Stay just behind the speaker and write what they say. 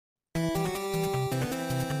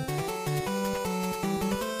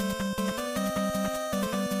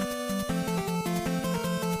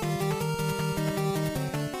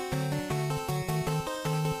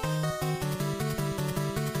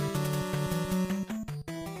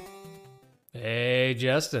Hey,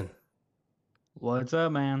 Justin. What's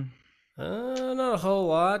up, man? Not a whole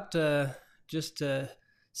lot. Just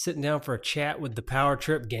sitting down for a chat with the Power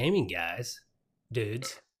Trip Gaming guys,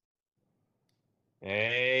 dudes.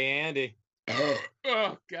 Hey, Andy.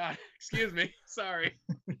 Oh, God. Excuse me. Sorry.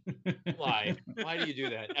 Why? Why do you do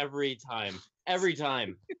that every time? Every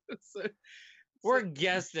time. So- We're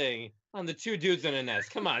guesting on the Two Dudes in a Nest.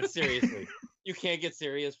 Come on, seriously. You can't get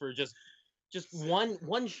serious for just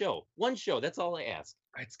one show. One show. That's all I ask.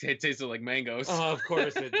 It tasted like mangoes. Oh, of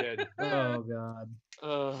course it did. Oh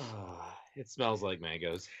God, It smells like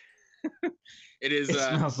mangoes. It is it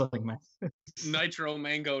smells like man. nitro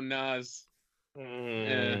mango Nas.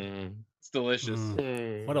 Mm. It's delicious.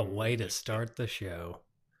 Mm. What a way to start the show.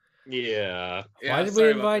 Yeah. Yeah, Why did we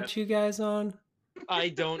sorry about invite that. you guys on? I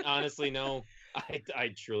don't honestly know.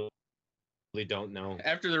 I truly don't know.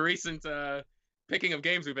 After the recent picking of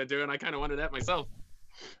games we've been doing, I kind of wanted that myself.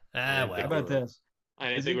 Ah, How well. about this? I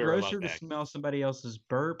didn't Is think it we were grosser allowed to back. smell somebody else's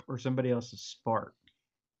burp or somebody else's fart?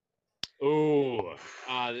 Ooh,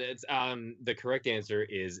 it's the correct answer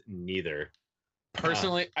is neither.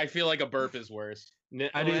 Personally, I feel like a burp is worse.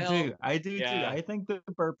 I do Well, too. I do yeah. too. I think the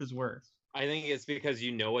burp is worse. I think it's because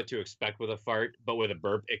you know what to expect with a fart, but with a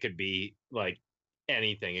burp, it could be like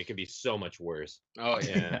anything. It could be so much worse. Oh,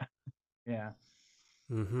 yeah. Yeah.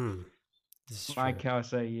 Mm-hmm. This is Mike, true. how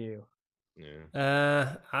say you?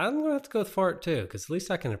 Yeah. I'm going to have to go with fart, too, because at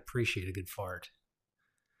least I can appreciate a good fart.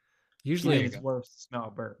 You Usually, think it's worse to smell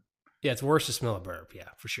a burp? yeah, it's worse to smell a burp, yeah,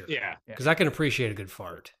 for sure. Yeah. Because I can appreciate a good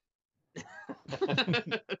fart.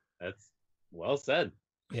 That's well said.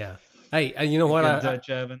 Yeah. Hey, you know what? Good Dutch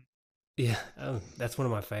oven. Yeah, that's one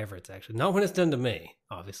of my favorites, actually. Not when it's done to me,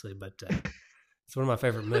 obviously, but it's one of my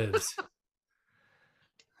favorite moves.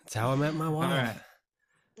 That's how I met my All wife.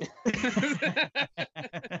 right.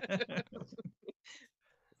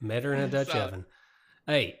 Met her in a Dutch So- oven.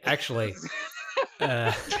 Hey, actually,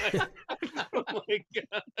 Oh my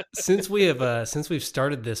god. since we've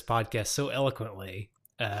started this podcast so eloquently,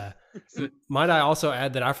 might I also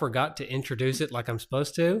add that I forgot to introduce it like I'm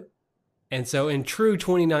supposed to, and so in true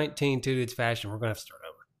 2019 Two Dudes fashion, we're gonna have to start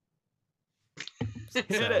over.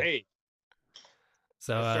 Hit it. Hey,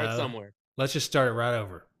 So start somewhere. let's just start it right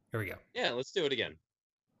over. Here we go. Yeah, let's do it again.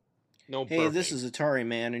 No. Hey, this burping. is Atari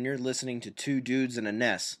Man, and you're listening to Two Dudes in a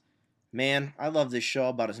Nest. Man, I love this show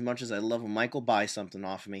about as much as I love when Michael buys something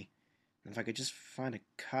off of me. And if I could just find a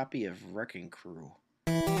copy of Wrecking Crew.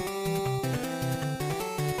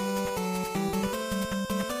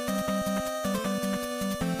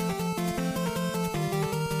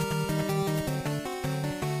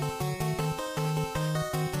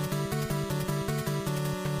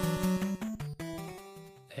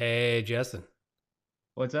 Hey, Justin.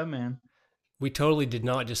 What's up, man? We totally did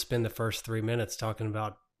not just spend the first 3 minutes talking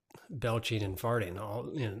about belching and farting.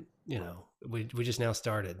 We just now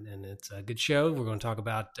started, and it's a good show. We're going to talk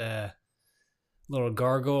about Little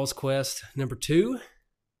Gargoyles Quest #2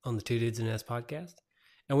 on the Two Dudes in a Nest podcast,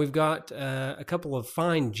 and we've got a couple of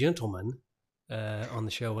fine gentlemen on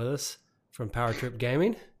the show with us from Power Trip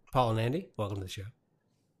Gaming. Paul and Andy, welcome to the show.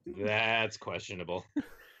 That's questionable.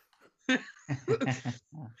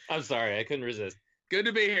 I'm sorry, I couldn't resist. Good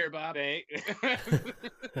to be here, Bob.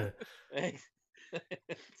 Thanks.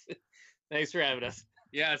 Thanks for having us.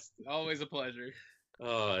 Yes, always a pleasure.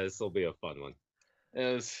 Oh, this will be a fun one.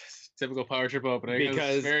 It was typical Power Trip opening. It was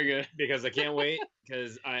Because- very good. Because I can't wait.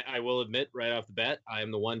 Because I will admit right off the bat, I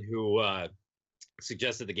am the one who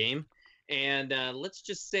suggested the game. And let's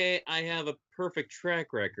just say I have a perfect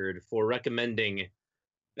track record for recommending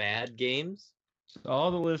bad games. So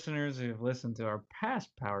all the listeners who've listened to our past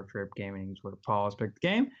Power Trip Gamings where Paul has picked the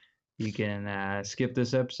game, you can skip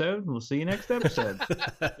this episode. We'll see you next episode.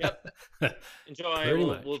 Enjoy. Pretty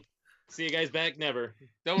much. We'll see you guys back never.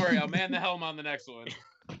 Don't worry, I'll man the helm on the next one.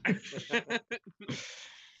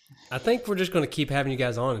 I think we're just going to keep having you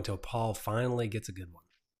guys on until Paul finally gets a good one.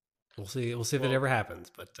 We'll see. We'll see if it Well- ever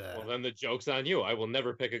happens. But Well, then the joke's on you. I will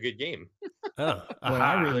never pick a good game. oh, What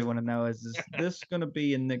aha. I really want to know is this going to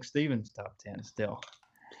be in Nick Stevens' top 10 still?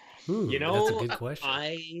 You know, that's a good question.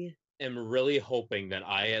 I am really hoping that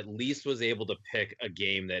I at least was able to pick a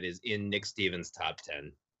game that is in Nick Stevens' top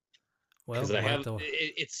 10. well, Because we'll I have, to-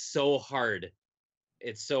 it's so hard.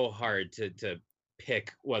 It's so hard to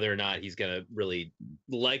pick whether or not he's gonna really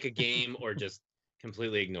like a game or just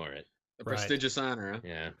completely ignore it. A Right. prestigious honor, huh?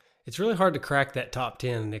 Yeah. It's really hard to crack that top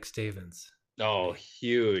 10 Nick Stevens. Oh,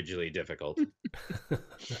 hugely difficult.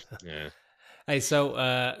 Yeah. Hey, so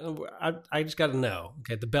I just got to know,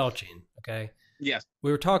 okay, the belching, okay? Yes.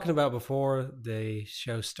 We were talking about before the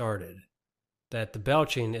show started that the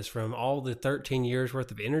belching is from all the 13 years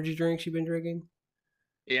worth of energy drinks you've been drinking.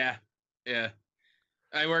 Yeah, yeah.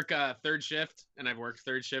 I work third shift, and I've worked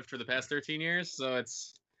third shift for the past 13 years. So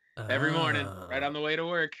it's every morning, right on the way to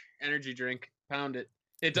work, energy drink, pound it.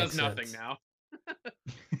 It does Makes nothing sense. now.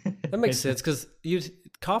 That makes sense because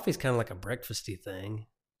coffee's kind of like a breakfasty thing,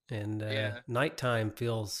 and Yeah. nighttime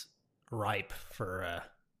feels ripe for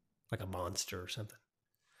like a Monster or something.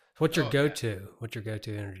 What's your Oh, yeah. go-to? What's your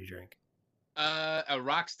go-to energy drink? A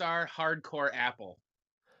Rockstar Hardcore Apple.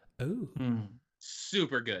 Ooh,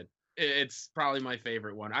 Super good. It's probably my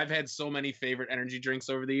favorite one. I've had so many favorite energy drinks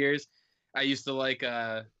over the years. I used to like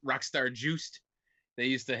Rockstar Juiced. They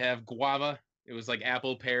used to have guava. It was like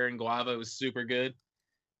apple, pear, and guava. It was super good.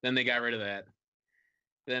 Then they got rid of that.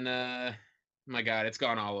 Then my God, it's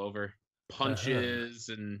gone all over. Punches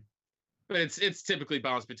but it's typically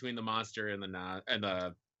bounced between the Monster and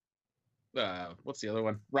the what's the other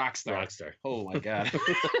one? Rockstar. Oh my God.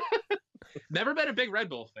 Never been a big Red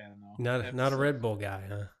Bull fan though. not a Red Bull guy,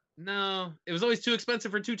 huh? No, it was always too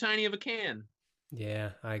expensive for too tiny of a can.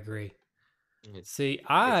 Yeah, I agree. It's- See,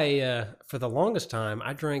 I for the longest time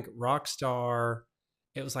I drank Rockstar.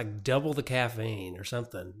 It was like double the caffeine or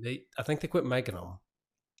something. I think they quit making them.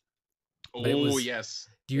 But it Oh was- yes.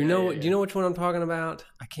 Do you Yeah, know? yeah, Do you know which one I'm talking about?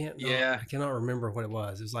 I can't. Yeah. I cannot remember what it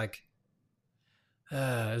was. It was like,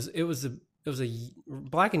 it was a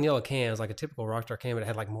black and yellow can. It was like a typical Rockstar can, but it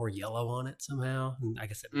had like more yellow on it somehow. And I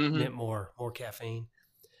guess it Mhm. meant more caffeine.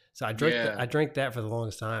 So I drank Yeah. I drank that for the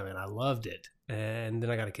longest time, and I loved it. And then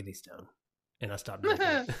I got a kidney stone, and I stopped drinking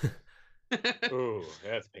it. Ooh,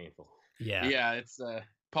 that's painful. Yeah. Yeah, it's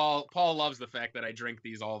Paul loves the fact that I drink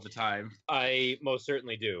these all the time. I most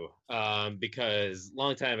certainly do. Because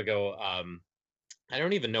long time ago, I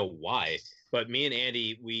don't even know why, but me and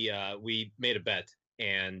Andy, we made a bet,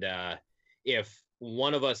 and if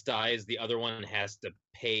one of us dies, the other one has to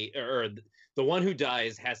pay, or the one who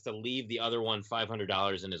dies has to leave the other one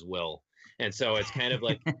 $500 in his will, and so it's kind of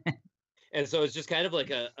like. And so it's just kind of like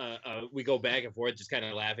we go back and forth, just kind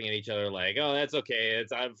of laughing at each other, like, "Oh, that's okay.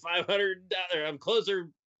 I'm $500. I'm closer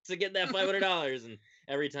to getting that $500." And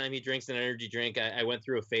every time he drinks an energy drink, I went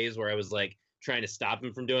through a phase where I was like trying to stop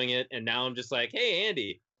him from doing it, and now I'm just like, "Hey,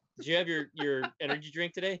 Andy, did you have your energy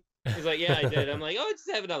drink today?" He's like, "Yeah, I did." I'm like, "Oh, just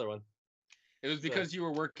have another one." It was because you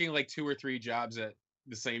were working like 2 or 3 jobs at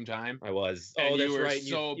the same time. I was. And Oh, that's you were right.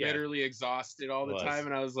 so yeah, bitterly exhausted all the Was. time,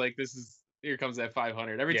 and I was like, here comes that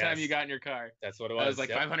 500. Every time you Yes. got in your car, that's what it was. I was like,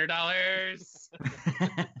 Yep. $500.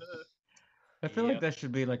 I feel like Yep. that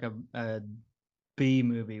should be like a B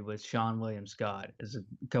movie with Sean William Scott as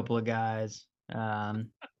a couple of guys,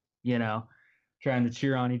 you know, trying to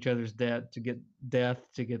cheer on each other's death to get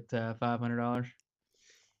 $500.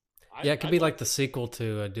 Yeah, it could I'd be watch like the sequel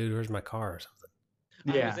to "Dude, Where's My Car" or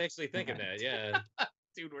something. I was actually thinking that. Yeah.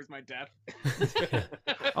 Dude, where's my death?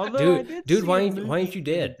 Although I Dude, did dude, see why a ain't movie you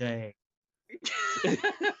the other dead? day.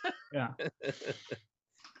 Yeah,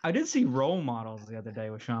 I did see Role Models the other day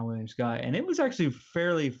with Sean William Scott, and it was actually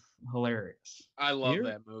fairly hilarious. I love Here?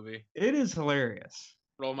 that movie. It is hilarious.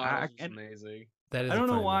 Role Models was and- amazing. That is. I a don't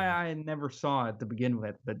know funny why movie. I never saw it to begin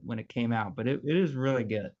with, but when it came out, but it is really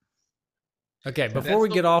good. Okay, So before that's we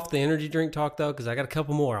the- get off the energy drink talk though, because I got a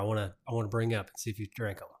couple more I want to bring up and see if you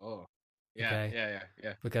drank them. Oh, yeah, Okay.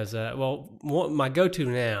 yeah. Because my go-to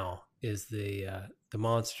now is the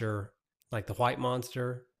Monster, like the white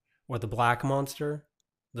Monster or the black Monster,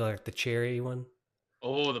 like the cherry one.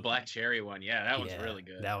 Oh, the black cherry one. Yeah, that one's Yeah, really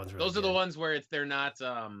good. that one's really Those are the good. ones where they're not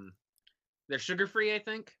they're sugar free, I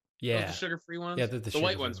think. Those are Yeah, the sugar free ones. Yeah, they're the the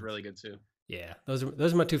white sugar-free one's ones. really good too. yeah. Those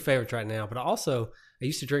are my two favorites right now. But I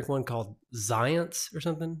used to drink one called Science or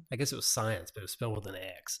something. I guess it was Science, but it was spelled with an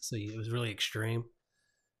X, so it was really extreme.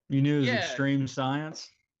 You knew it was Yeah. extreme science.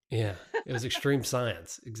 Yeah, it was extreme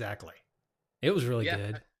science. Exactly. It was really Yeah,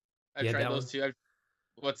 good. I've Yeah, tried that those one? too.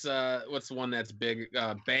 What's the one that's big?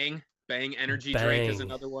 Bang energy drink is Bang.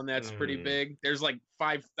 another one that's pretty Mm. big. There's like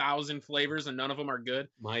 5,000 flavors and none of them are good.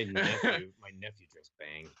 My nephew drinks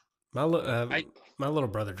Bang. My little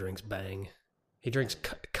brother drinks Bang. He drinks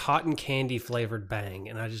cotton candy flavored Bang,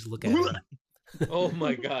 and I just look at him. Oh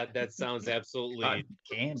my God, that sounds absolutely Cotton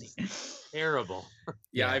candy. terrible. Yeah,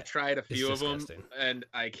 Yeah, I've tried a it's few of them disgusting. and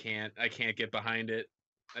I can't get behind it.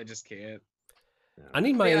 I just can't. I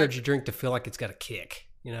need my Yeah. energy drink to feel like it's got a kick,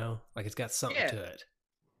 like it's got something Yeah. to it.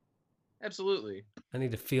 Absolutely. I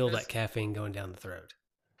need to feel That's- that caffeine going down the throat.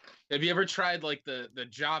 Have you ever tried like the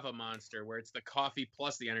Java Monster where it's the coffee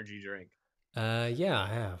plus the energy drink? Yeah, I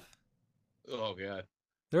have. Oh god.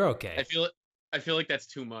 They're okay. I feel like that's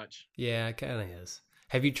too much. Yeah, it kind of is.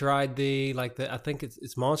 Have you tried I think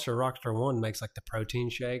it's Monster Rockstar One makes like the protein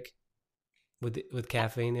shake with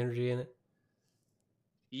caffeine energy in it.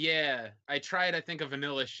 Yeah, I tried. I think a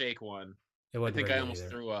vanilla shake one. It I wasn't think very I good almost either.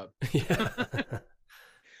 threw up. Yeah.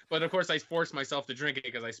 But of course, I forced myself to drink it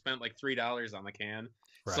because I spent like $3 on the can.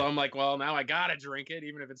 Right. So I'm like, well, now I gotta drink it,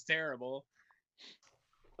 even if it's terrible.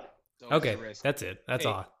 It's always Okay, a risk. that's it. That's Hey,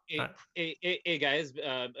 all. Hey, guys,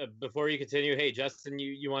 before you continue, hey, Justin,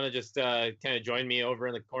 you want to just kind of join me over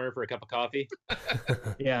in the corner for a cup of coffee?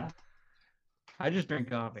 Yeah. I just drink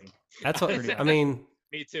coffee. That's what Pretty I mean.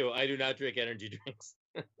 Me too. I do not drink energy drinks.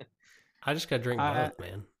 I just gotta drink I- both,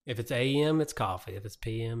 man. If it's AM, it's coffee. If it's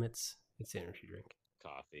PM, it's energy drink.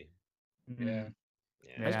 Coffee. Yeah. Mm.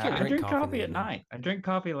 Yeah. I just Yeah, can't I drink drink coffee in coffee the at evening. night. I drink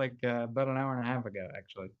coffee like about an hour and a half ago,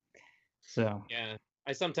 actually. So Yeah.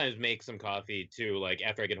 I sometimes make some coffee too, like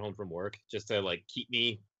after I get home from work, just to like keep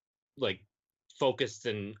me like focused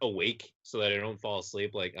and awake so that I don't fall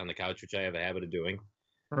asleep like on the couch, which I have a habit of doing.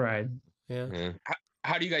 right, Yeah. Yeah.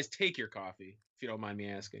 How do you guys take your coffee, if you don't mind me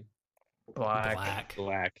asking? black. Black.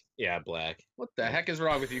 Black. Yeah, black. What the heck is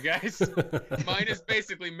wrong with you guys? Mine is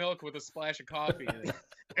basically milk with a splash of coffee in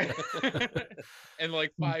it. And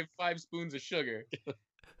like five spoons of sugar.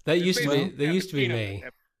 That It's used to be. basically That used to be cappuccino me.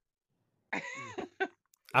 with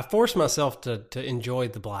I forced myself to enjoy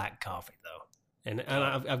the black coffee though, and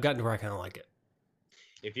I've gotten to where I kind of like it.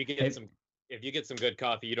 If you get It- some good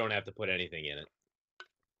coffee, you don't have to put anything in it.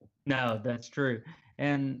 No, that's true.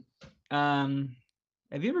 And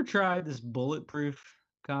have you ever tried this bulletproof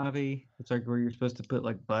coffee? It's like where you're supposed to put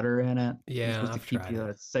like butter in it. It's Yeah, supposed I've to keep tried you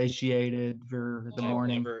it. satiated for the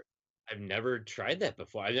morning. I've never tried that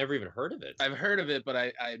before. I've never even heard of it. I've heard of it, but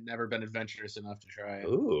I've never been adventurous enough to try it.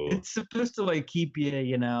 Ooh. It's supposed to like keep you,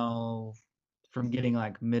 from getting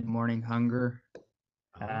like mid-morning hunger.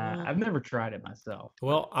 I've never tried it myself.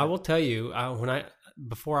 Well, I will tell you,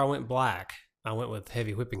 before I went black, I went with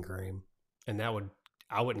heavy whipping cream, and I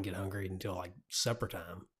wouldn't get hungry until like supper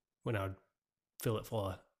time when I would fill it full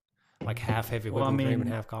of like half heavy Well, I whipping cream and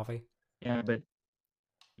mean- half coffee. Yeah, but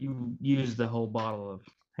you use the whole bottle of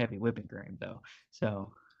heavy whipping cream though,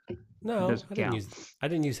 so No, doesn't I didn't count. use. I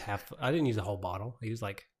didn't use half. I didn't use a whole bottle. I used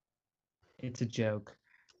like. it's a joke.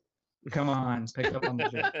 Come on, pick up on the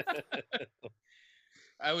joke.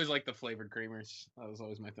 I always like the flavored creamers. That was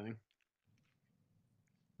always my thing.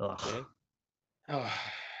 Ugh. Yeah. Oh,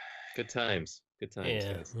 Good times. Good times.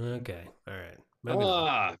 Yeah. guys. Okay. All right. Moving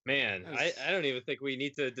on. Oh man, I don't even think we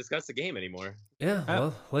need to discuss the game anymore. Yeah.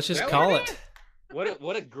 Well, let's just that call what it. it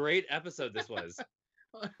What a great episode this was.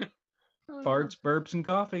 Farts, burps, and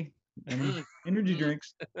coffee, and energy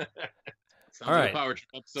drinks. Sounds All like right. a power trip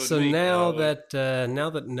episode So to me. now that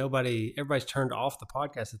everybody's turned off the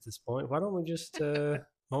podcast at this point, why don't we just why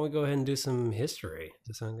don't we go ahead and do some history?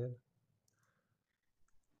 Does that sound good?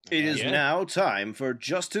 It is Yeah. now time for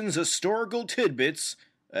Justin's historical tidbits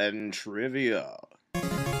and trivia.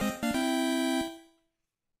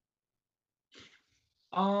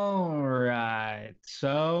 All right.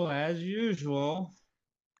 So as usual,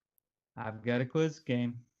 I've got a quiz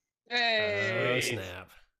game. Hey, Oh Sweet. snap!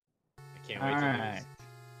 I can't All wait to right. lose.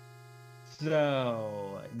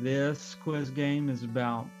 So this quiz game is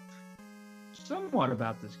somewhat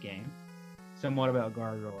about this game, somewhat about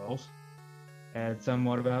gargoyles, and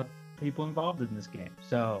somewhat about people involved in this game.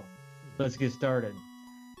 So let's get started.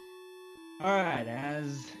 All right,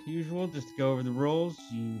 as usual, just to go over the rules,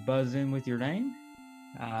 you buzz in with your name.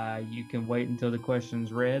 You can wait until the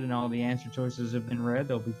question's read and all the answer choices have been read.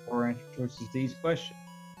 There'll be 4 answer choices to each question.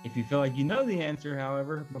 If you feel like you know the answer,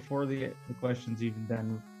 however, before the question's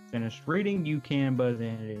even finished reading, you can buzz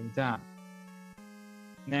in at any time.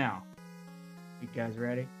 Now, you guys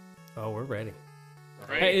ready? Oh, we're ready.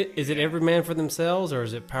 Right? Hey, is it every man for themselves, or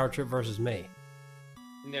is it Power Trip versus me?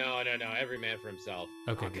 No. Every man for himself.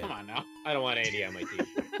 Okay, Oh, good. come on now. I don't want Andy on my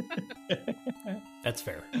team. That's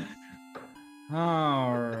fair.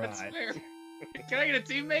 All That's right. fair. Can I get a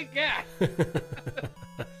teammate? Yeah.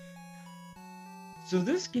 So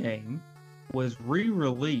this game was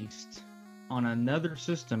re-released on another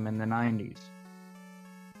system in the 90s.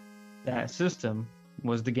 That system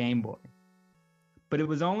was the Game Boy. But it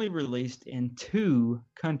was only released in 2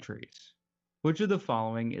 countries. Which of the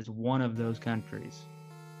following is one of those countries?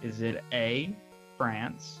 Is it A,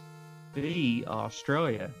 France, B,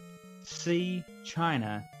 Australia, C,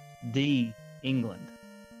 China, D, England?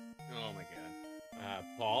 Oh my god.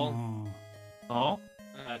 Paul. Mm. Paul?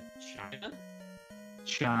 China.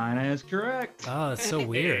 China is correct. Oh, that's so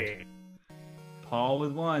weird. Paul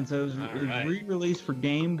with 1. So it was Alright. re-released for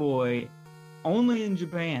Game Boy only in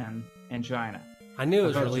Japan and China. I knew it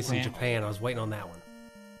was I thought released in Japan. Japan. I was waiting on that one.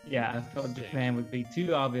 Yeah, I felt Sick. Japan would be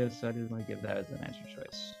too obvious, so I didn't want to give that as an answer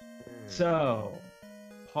choice. Hmm. So,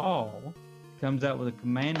 Paul comes out with a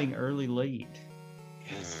commanding early lead.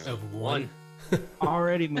 Of one.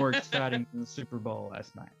 Already more exciting than the Super Bowl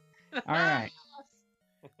last night. All right.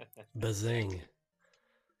 Bazing.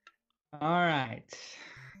 All right.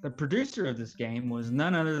 The producer of this game was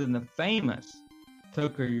none other than the famous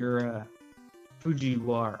Tokuyura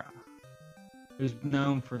Fujiwara, who's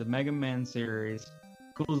known for the Mega Man series,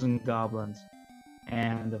 Ghouls and Goblins,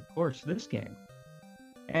 and of course this game.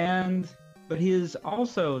 But he is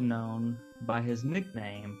also known by his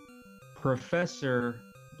nickname, Professor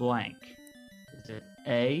Blank. Is it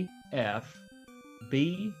A F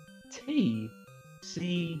B T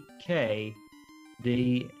C K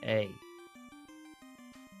D A?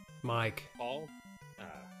 Mike. Paul.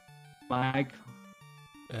 Mike.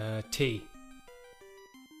 T.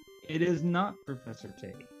 It is not Professor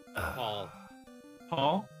T. Paul.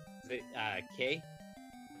 Paul. Is it, K.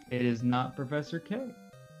 It is not Professor K. Dang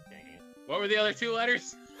it. What were the other two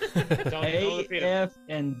letters? Don't A repeat 'em. F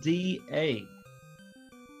and D A.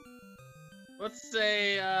 Let's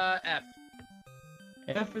say F.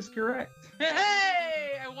 F is correct.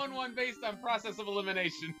 Hey! I won one based on process of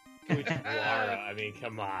elimination. Fujiwara. I mean,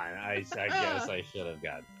 come on. I guess I should have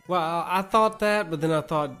gotten. Well, I thought that, but then I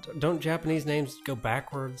thought, don't Japanese names go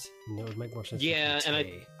backwards? And it would make more sense. Yeah, if and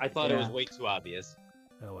it's I thought it was Yeah. way too obvious.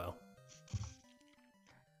 A. Oh well.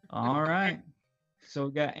 All right. So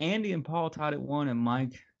we got Andy and Paul tied at 1 and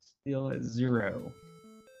Mike still at 0.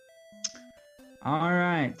 All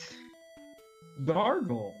right.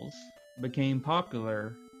 Gargoyles became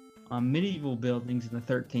popular on medieval buildings in the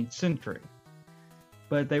 13th century,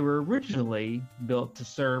 but they were originally built to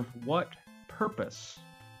serve what purpose?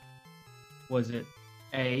 Was it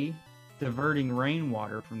A, diverting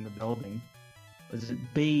rainwater from the building? Was it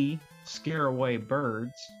B, scare away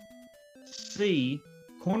birds? C,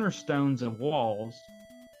 cornerstones of walls?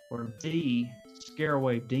 Or D, scare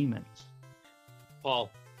away demons? Paul,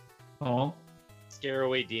 Paul? scare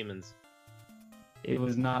away demons. It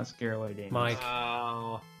was not scare away demons. Mike.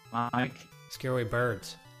 Oh. Mike? Scare away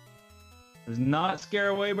birds. It was not scare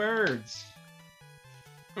away birds.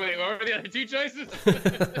 Wait, what were the other two choices?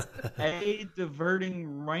 A,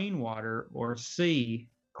 diverting rainwater, or C,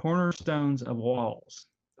 cornerstones of walls.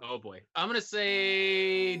 Oh boy. I'm gonna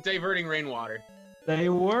say diverting rainwater. They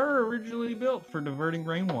were originally built for diverting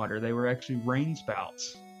rainwater. They were actually rain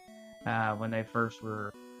spouts when they first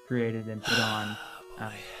were created and put on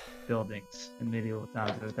buildings in medieval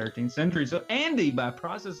times of the 13th century. So Andy, by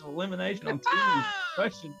process of elimination on 2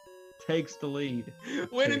 questions, takes the lead.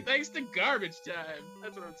 Winning thanks to garbage time.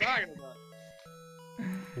 That's what I'm talking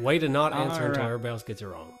about. Way to not answer until Alright. everybody else gets it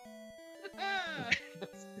wrong.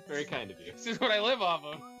 Very kind of you. This is what I live off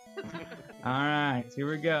of. All right, here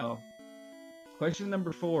we go. Question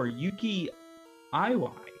number 4. Yuki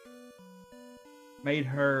Iwai made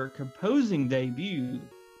her composing debut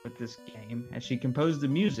with this game as she composed the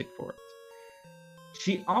music for it.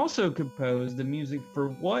 She also composed the music for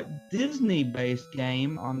what Disney-based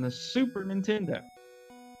game on the Super Nintendo?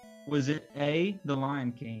 Was it A, The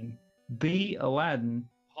Lion King, B, Aladdin,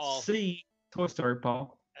 Paul. C, Toy Story,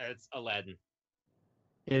 Paul? It's Aladdin.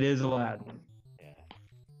 It is Aladdin. Yeah.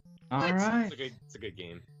 All right. It's a good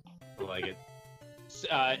game. I like it.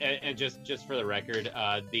 And just for the record,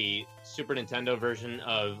 the Super Nintendo version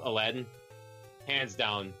of Aladdin, hands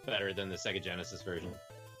down better than the Sega Genesis version.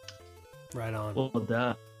 Right on. Well,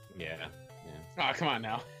 duh. Yeah. Oh, come on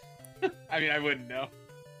now. I mean, I wouldn't know.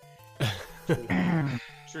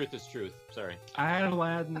 Truth is truth. Sorry. I had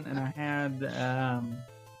Aladdin and I had The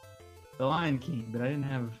Lion King, but I didn't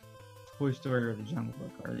have Toy Story or The Jungle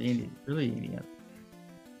Book or any of them.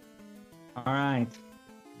 All right.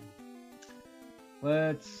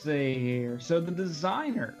 Let's see here. So the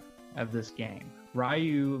designer of this game,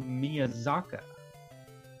 Ryu Miyazaki,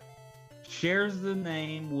 shares the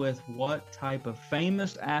name with what type of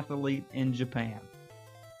famous athlete in Japan?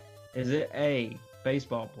 Is it A,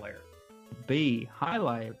 baseball player, B,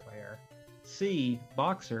 highlight player, C,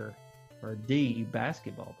 boxer, or D,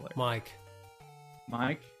 basketball player? Mike,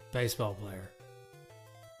 Mike, baseball player.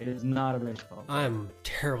 it is not a baseball player. I'm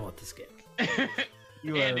terrible at this game.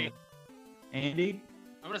 You Andy. are Andy.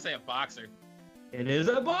 I'm gonna say a boxer. It is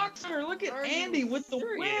a boxer. Look at Are you Andy with the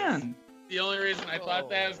serious? win. The only reason I thought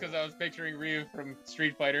that was because I was picturing Ryu from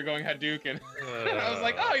Street Fighter going Hadouken. I was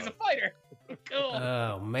like, oh, he's a fighter. Cool.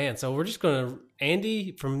 Oh man, so we're just gonna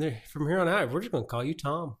Andy from here on out. We're just gonna call you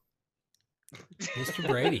Tom, Mr.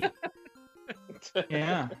 Brady.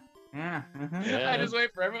 Yeah. Yeah. Yeah. I just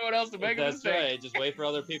wait for everyone else to make a That's mistake. right. Just wait for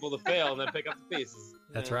other people to fail and then pick up the pieces.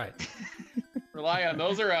 That's Yeah. right. Rely on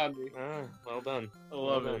those around me. Ah, well done. I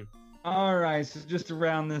love well it. done. All right, so just to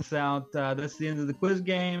round this out, that's the end of the quiz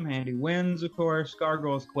game. Andy wins, of course.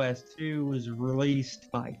 Gargoyles Quest 2 was released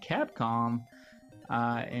by Capcom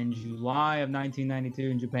in July of 1992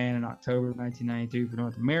 in Japan and October of 1992 for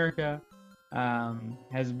North America.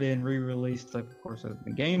 Has been re-released, of course, as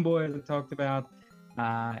the Game Boy, as I talked about,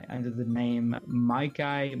 under the name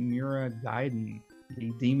Maikai Mura Gaiden,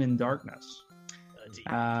 the Demon Darkness.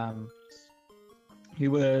 He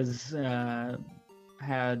was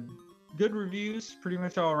had good reviews pretty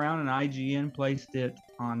much all around, and IGN placed it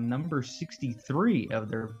on number 63 of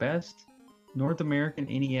their best North American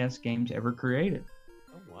NES games ever created.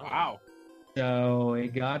 Oh, Wow. So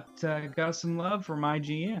it got some love from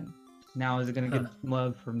IGN. Now is it going to get some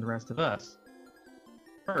love from the rest of us?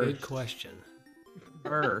 Good question.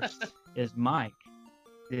 First is Mike.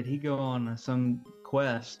 Did he go on some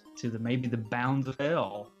quest to maybe the bounds of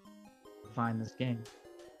hell to find this game?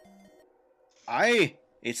 Aye,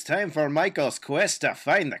 it's time for Michael's quest to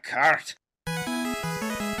find the cart.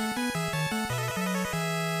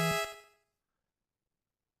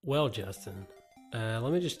 Well, Justin,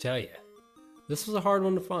 let me just tell you, this was a hard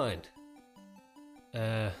one to find.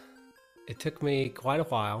 It took me quite a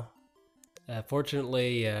while.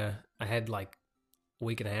 Fortunately, I had like a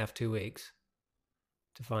week and a half, 2 weeks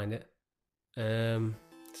to find it.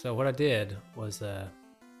 So what I did was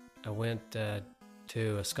I went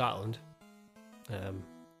to Scotland,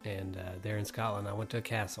 and there in Scotland I went to a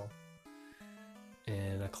castle,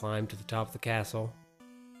 and I climbed to the top of the castle,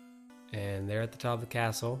 and there at the top of the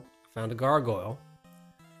castle I found a gargoyle.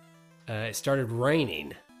 It started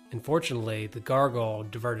raining. Unfortunately, the gargoyle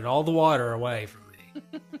diverted all the water away from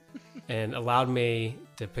me and allowed me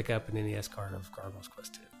to pick up an NES card of Gargoyles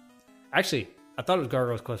Quest 2. Actually, I thought it was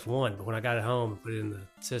Gargoyles Quest 1, but when I got it home and put it in the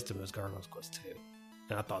system, it was Gargoyles Quest 2.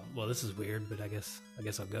 And I thought, well, this is weird, but I guess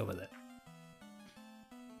I'll go with it.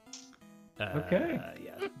 Okay.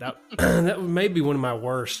 Yeah, that may be one of my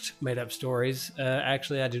worst made-up stories.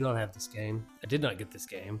 Actually, I do not have this game. I did not get this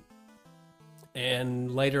game.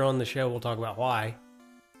 And later on the show, we'll talk about why.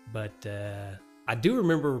 But I do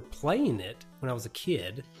remember playing it when I was a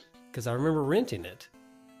kid, because I remember renting it.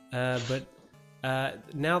 But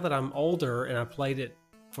now that I'm older and I played it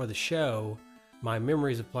for the show, my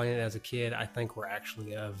memories of playing it as a kid, I think, were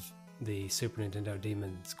actually of the Super Nintendo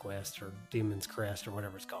Demon's Quest or Demon's Crest or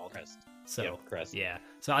whatever it's called. Crest. So Yep, Crest. yeah,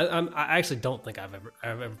 so I actually don't think I've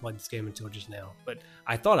ever played this game until just now, but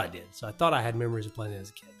I thought I did. So I thought I had memories of playing it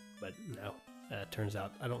as a kid, but no, turns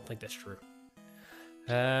out I don't think that's true.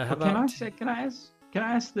 How about? Can I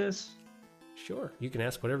ask this? Sure, you can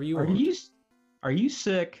ask whatever you Are want. you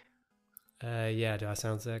sick? Yeah, do I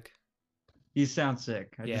sound sick? You sound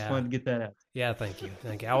sick. I just Yeah. wanted to get that out. Yeah, thank you.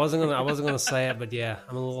 I wasn't gonna say it, but yeah,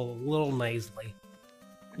 I'm a little nasally.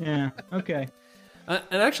 Yeah. Okay.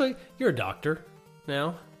 And actually, you're a doctor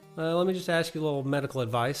now. Let me just ask you a little medical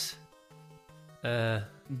advice. That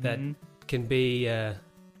Mhm. can be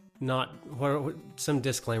not some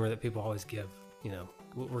disclaimer that people always give. You know,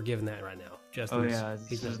 we're giving that right now. Justin. Oh yeah,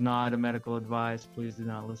 this is not a medical advice. Please do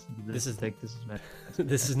not listen to this. Take this as medical.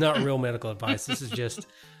 This is not real medical advice. This is just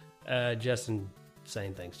Justin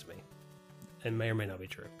saying things to me, and may or may not be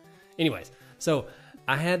true. Anyways, so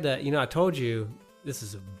I had I told you this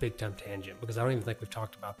is a big time tangent because I don't even think we've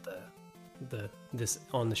talked about this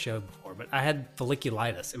on the show before. But I had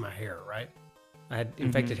folliculitis in my hair, right? I had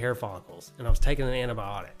infected hair follicles, and I was taking an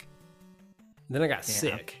antibiotic. And then I got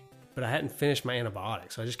sick, but I hadn't finished my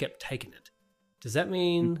antibiotic, so I just kept taking it. Does that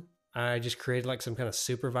mean I just created like some kind of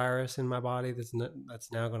super virus in my body that's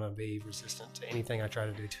now going to be resistant to anything I try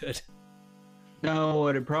to do to it? No,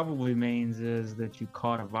 what it probably means is that you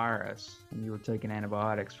caught a virus and you were taking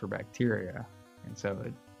antibiotics for bacteria, and so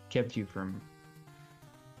it kept you from.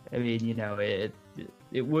 I mean,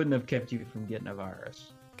 it wouldn't have kept you from getting a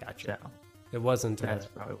virus. Gotcha. So It wasn't. that's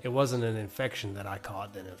probably It wasn't an infection that I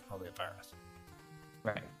caught. Then it was probably a virus.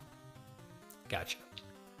 right. Gotcha.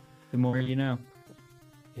 The more you know.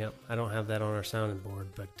 Yep. I don't have that on our sounding board,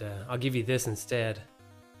 but I'll give you this instead.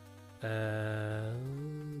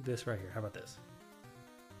 This right here. How about this?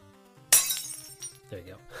 There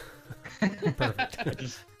you go. Perfect. I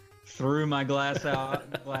just threw my glass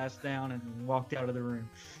down, and walked out of the room.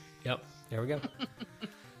 Yep. There we go.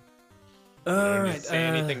 Don't All need to right. say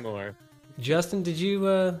anything more. Justin, did you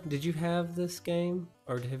have this game,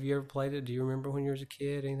 or have you ever played it? Do you remember when you were a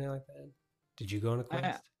kid, anything like that? Did you go on a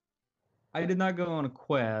quest? I did not go on a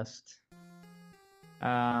quest,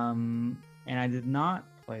 and I did not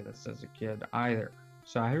play this as a kid either.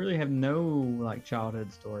 So I really have no like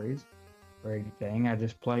childhood stories or anything. I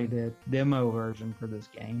just played a demo version for this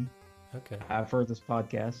game Okay. for this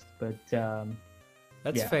podcast. But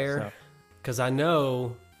That's Yeah, fair. so- Because I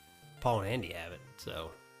know Paul and Andy have it.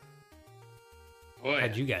 So Boy,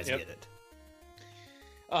 how'd you guys yep. get it?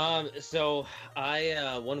 So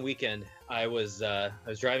I one weekend I was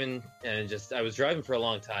driving and I was driving for a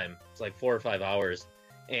long time. It's like 4 or 5 hours,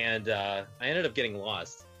 and I ended up getting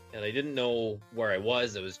lost, and I didn't know where I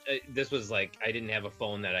was. This was like I didn't have a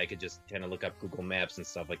phone that I could just kind of look up Google Maps and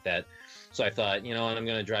stuff like that. So I thought, you know what, I'm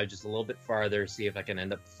gonna drive just a little bit farther, see if I can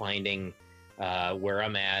end up finding where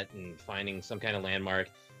I'm at and finding some kind of landmark.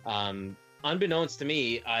 Unbeknownst to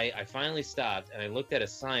me, I finally stopped and I looked at a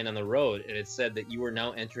sign on the road and it said that you were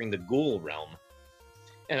now entering the Ghoul realm.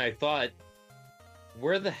 And I thought,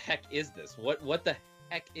 where the heck is this? What the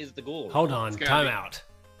heck is the Ghoul realm? Hold on, gotta time be- out.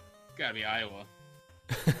 Gotta be Iowa.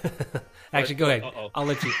 Actually, go ahead. Uh-oh. I'll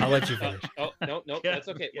let you finish. Oh, no, Yeah, that's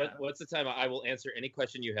okay. yeah. What's the time? I will answer any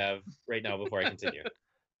question you have right now before I continue.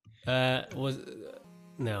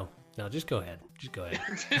 No, just go ahead. Just go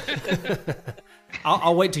ahead.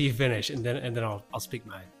 I'll wait till you finish, and then I'll speak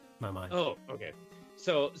my mind. Oh, okay.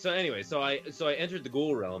 So anyway, so I entered the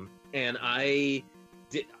Ghoul realm, and I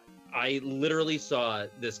literally saw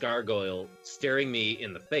this gargoyle staring me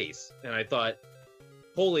in the face, and I thought,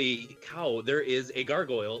 holy cow, there is a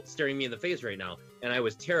gargoyle staring me in the face right now, and I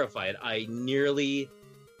was terrified. I nearly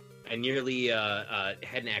had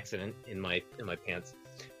an accident in my pants,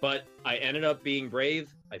 but I ended up being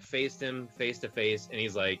brave. I faced him face to face, and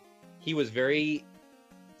he was very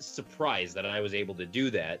surprised that I was able to do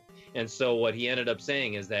that. And so what he ended up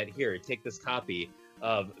saying is that, here, take this copy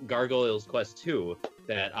of Gargoyle's Quest 2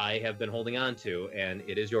 that I have been holding on to, and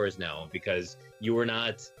it is yours now because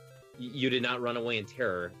you did not run away in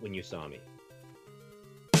terror when you saw me.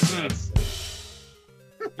 That's-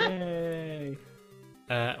 Yay!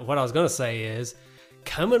 What I was gonna say is,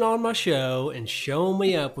 coming on my show and showing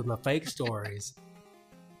me up with my fake stories,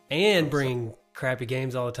 and bring crappy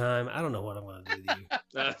games all the time. I don't know what I'm gonna do to you.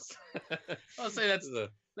 that's I'll say that's the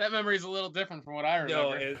that memory's a little different from what I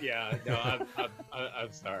remember.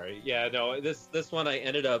 I'm sorry. Yeah, no, this one I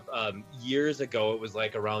ended up years ago. It was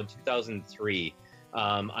like around 2003.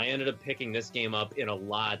 I ended up picking this game up in a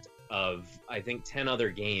lot of, I think, 10 other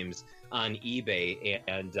games on eBay,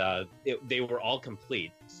 and they were all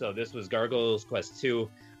complete. So this was Gargoyle's Quest 2.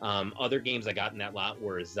 Other games I got in that lot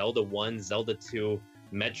were Zelda 1, Zelda 2,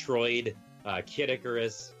 Metroid, Kid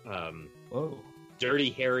Icarus, Whoa.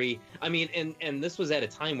 Dirty Harry. I mean, and this was at a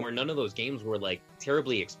time where none of those games were like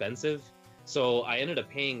terribly expensive. So I ended up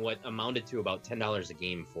paying what amounted to about $10 a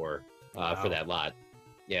game for that lot.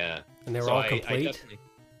 Yeah. And they were So all I complete. definitely-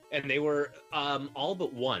 and they were all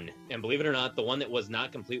but one. And believe it or not, the one that was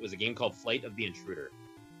not complete was a game called Flight of the Intruder,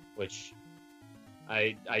 which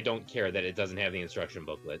I don't care that it doesn't have the instruction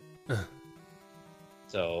booklet.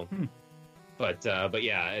 So, but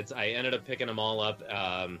yeah, I ended up picking them all up.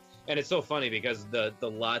 And it's so funny because the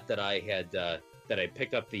lot that I had that I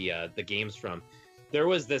picked up the games from, there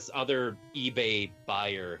was this other eBay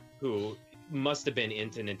buyer who must have been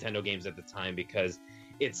into Nintendo games at the time, because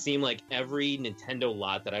it seemed like every Nintendo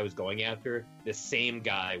lot that I was going after, the same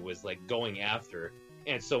guy was like going after.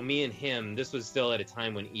 And so me and him, this was still at a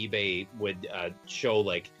time when eBay would show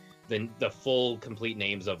like the full complete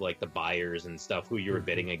names of like the buyers and stuff, who you were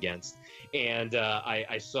bidding against. And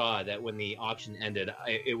I saw that when the auction ended,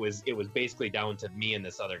 it was basically down to me and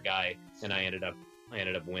this other guy, and I ended up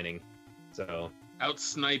winning. So Out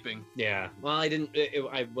sniping. yeah, well,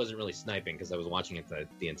 I wasn't really sniping because I was watching it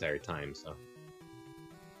the entire time. So,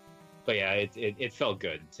 but yeah, it felt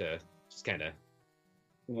good to just kind of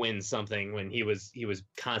win something when he was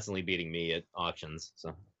constantly beating me at auctions.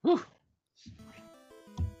 So, whew.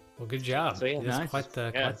 Well, good job. So, yeah, that's nice. quite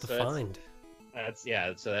the Yeah, so that's- find.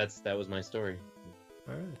 that was my story.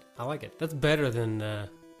 All right, I like it. That's better than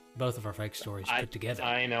both of our fake stories put together.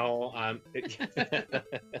 I know.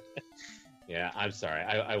 Yeah, I'm sorry.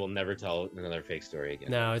 I will never tell another fake story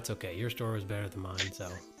again. No, it's okay. Your story was better than mine. So,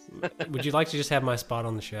 would you like to just have my spot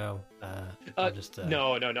on the show? I'll just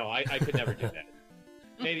No. I could never do that.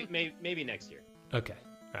 Maybe next year. Okay,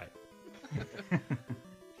 all right.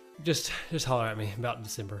 just holler at me about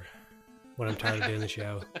December when I'm tired of doing the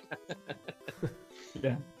show.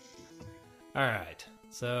 Yeah. All right.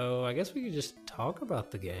 So I guess we could just talk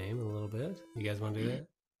about the game a little bit. You guys want to do that?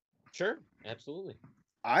 Sure, absolutely.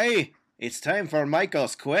 Aye, it's time for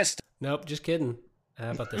Michael's quest. Nope, just kidding.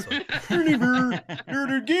 How about this one?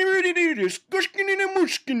 Get ready to do Squishkin and a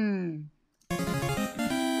mushkin.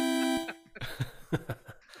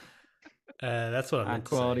 That's what I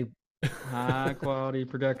High meant high quality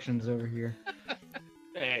productions over here.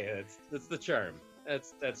 Hey, that's the charm.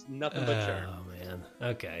 That's nothing but charm. Oh man.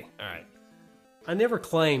 Okay. All right. I never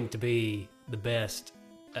claimed to be the best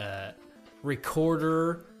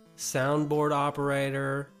recorder, soundboard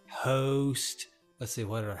operator, host. Let's see,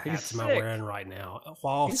 what other hats am I wearing right now?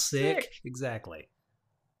 While He's sick. sick. Exactly.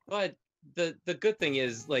 But the good thing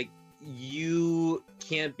is, like, you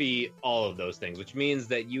can't be all of those things, which means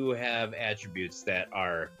that you have attributes that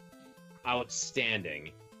are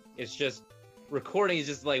outstanding. It's just recording is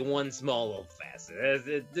just like one small little facet.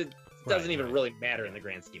 It doesn't even really matter in the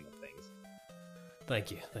grand scheme of things. Thank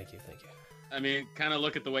you. I mean, kind of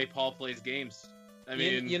look at the way Paul plays games. I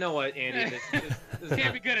mean, you know what, Andy? This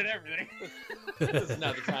can't be good at everything. this is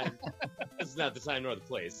not the time. This is not the time nor the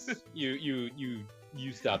place. You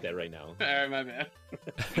stop that right now. All right, my bad.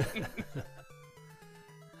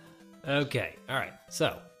 Okay. All right.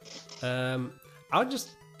 So,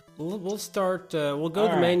 we'll start. We'll go to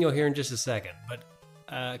the right. manual here in just a second, but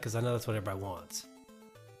because I know that's what everybody wants,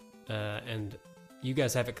 and you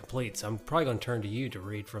guys have it complete, so I'm probably going to turn to you to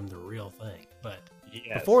read from the real thing. But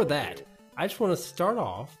before that, I just want to start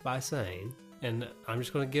off by saying, and I'm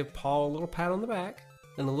just going to give Paul a little pat on the back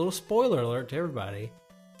and a little spoiler alert to everybody.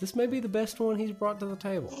 This may be the best one he's brought to the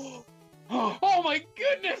table. Oh my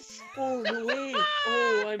goodness! Oh no way!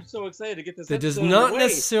 Oh, I'm so excited to get this. That does episode not underway.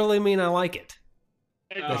 necessarily mean I like it.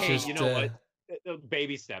 That's Hey, just, you know what?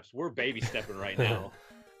 Baby steps. We're baby stepping right now.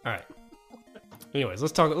 All right. Anyways,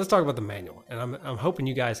 let's talk about the manual, and I'm hoping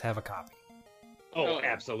you guys have a copy. Oh,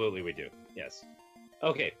 absolutely, we do. Yes.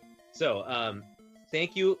 Okay. So,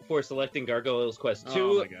 thank you for selecting Gargoyles Quest Oh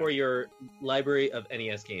 2 my God. for your library of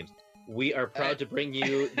NES games. We are proud to bring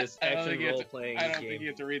you this I don't action think you have to- role-playing I don't think you game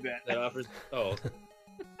have to read that. that offers. Oh,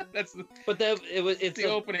 That's the, but it's the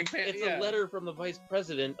a, opening page. it's a letter from the vice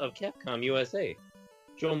president of Capcom USA,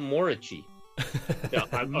 Joe Morici. No,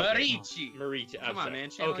 Marici. Marici. I'm Come on, sorry. man,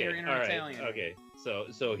 channel Okay, your inner all right, Italian. Okay,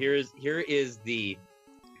 so here is the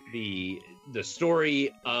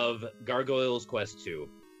story of Gargoyles Quest 2.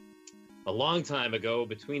 A long time ago,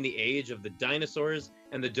 between the age of the dinosaurs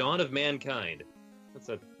and the dawn of mankind, that's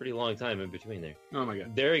a pretty long time in between there, Oh my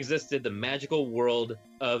god. there existed the magical world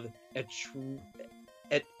of Etruria.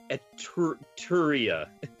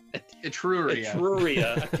 Etruria.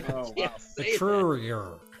 Etruria. Oh wow. Can't say that.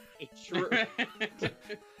 True. Etru-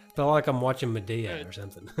 Feel like I'm watching Medea or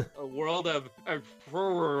something. A world of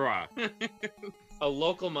Etruria. A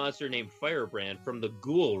local monster named Firebrand from the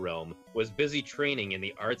Ghoul realm was busy training in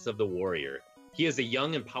the arts of the warrior. He is a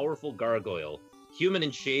young and powerful gargoyle, human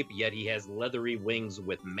in shape, yet he has leathery wings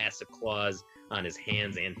with massive claws on his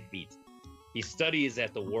hands and feet. He studies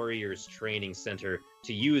at the Warriors Training Center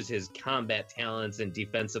to use his combat talents in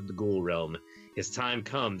defense of the Ghoul realm. His time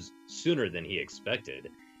comes sooner than he expected,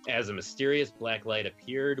 as a mysterious black light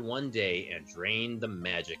appeared one day and drained the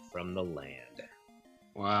magic from the land.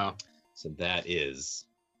 Wow. So that is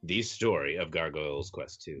the story of Gargoyles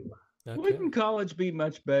Quest 2. Okay. Wouldn't college be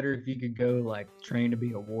much better if you could go like train to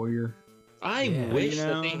be a warrior? I Yeah. wish You that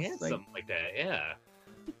know, they it's had like- something like that. Yeah.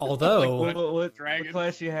 Although, What Dragon.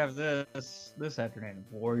 class you have this afternoon?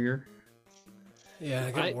 Warrior. yeah,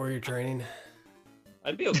 I got I- warrior training.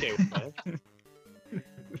 I'd be okay with that.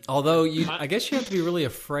 Although I guess you have to be really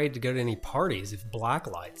afraid to go to any parties if black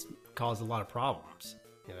lights cause a lot of problems.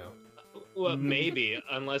 You know. Well, maybe,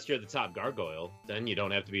 unless you're the top gargoyle, then you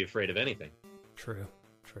don't have to be afraid of anything. True.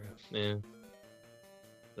 Yeah.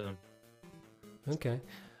 So, Okay.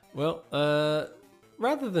 Well,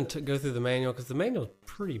 rather than go through the manual, because the manual is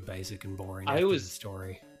pretty basic and boring. I after was- the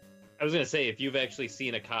story. I was gonna say, if you've actually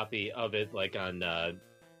seen a copy of it, like on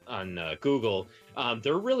Google,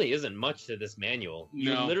 there really isn't much to this manual.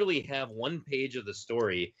 You No. literally have one page of the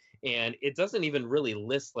story, and it doesn't even really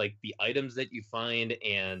list like the items that you find,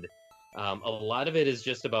 and a lot of it is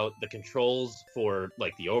just about the controls for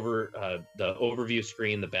like the overview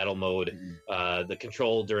screen, the battle mode, the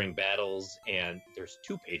control during battles, and there's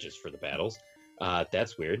 2 pages for the battles.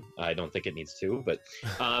 That's weird. I don't think it needs 2, but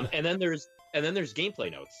and then there's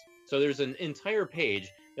gameplay notes. So there's an entire page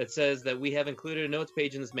that says that we have included a notes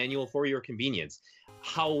page in this manual for your convenience.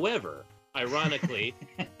 However, ironically,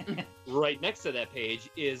 right next to that page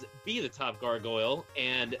is be the top gargoyle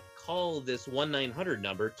and call this 1-900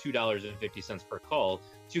 number, $2.50 per call,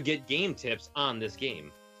 to get game tips on this game.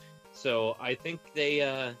 So I think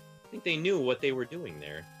they knew what they were doing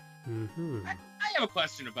there. Mm-hmm. I have a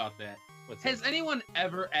question about that. What's Has that? anyone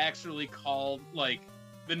ever actually called like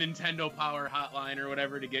the Nintendo Power Hotline or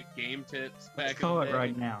whatever to get game tips back Let's in call the it day?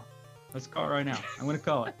 right now. Let's call it right now. I'm gonna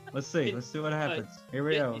call it. Let's see. Let's see what happens. Here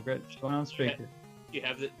we go. We're going on speaker. Do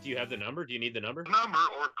you have the number? Do you need the number? The number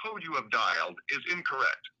or code you have dialed is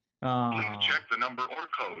incorrect. Please check the number or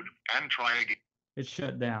code and try again. It's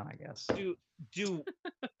shut down, I guess.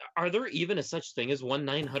 Are there even a such thing as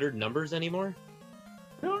 1-900 numbers anymore?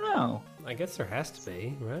 I don't know. I guess there has to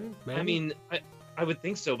be, right? Maybe? I mean, I would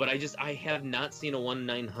think so, but I have not seen a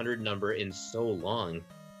 1-900 number in so long.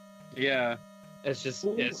 Yeah. It's just,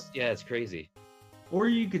 Ooh. it's crazy. Or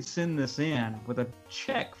you could send this in with a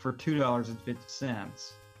check for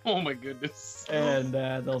 $2.50, Oh my goodness. and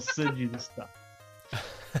they'll send you the stuff.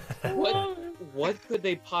 What could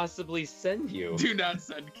they possibly send you? Do not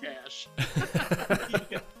send cash.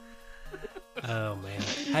 Oh man!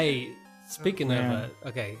 Hey, speaking man. of,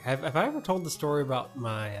 okay, have I ever told the story about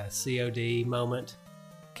my COD moment,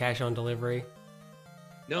 cash on delivery?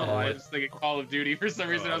 No, Oh, I was thinking Call of Duty for some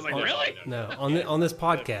reason. I was like, Oh, really? No, on this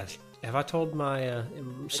podcast, have I told my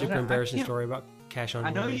super I embarrassing can't- story about cash on I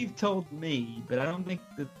know delivery? you've told me, but I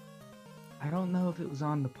don't know if it was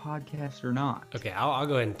on the podcast or not. Okay, I'll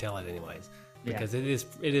go ahead and tell it anyways Yeah. because it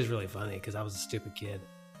is really funny because I was a stupid kid.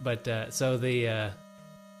 But so the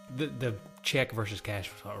check versus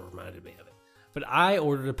cash was what reminded me of it. But I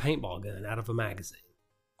ordered a paintball gun out of a magazine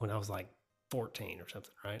when I was like 14 or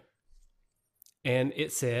something, right? And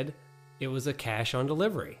it said it was a cash on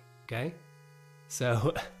delivery. Okay,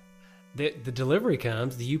 so the delivery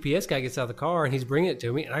comes, the UPS guy gets out of the car and he's bringing it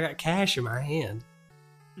to me, and I got cash in my hand,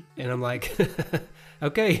 and I'm like,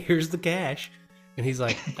 okay, here's the cash. And he's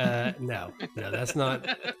like, no, that's not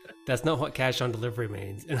what cash on delivery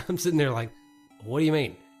means. And I'm sitting there like, what do you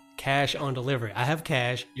mean? Cash on delivery. I have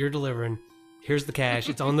cash. You're delivering. Here's the cash.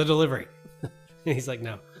 It's on the delivery. And he's like,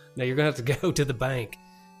 no, you're going to have to go to the bank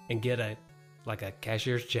and get a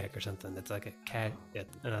cashier's check or something. That's like a cash.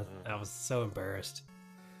 And I was so embarrassed.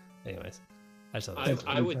 Anyways, I just thought that was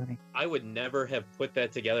I pretty would funny. I would never have put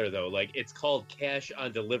that together though. Like it's called cash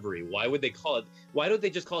on delivery. Why would they call it? Why don't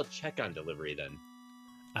they just call it check on delivery then?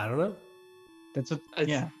 I don't know. That's It's-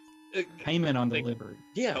 yeah, Uh, payment on like- delivery.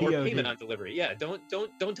 Yeah, or POD. payment on delivery. Yeah, don't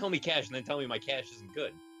tell me cash and then tell me my cash isn't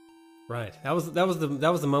good. Right. That was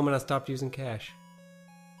the moment I stopped using cash.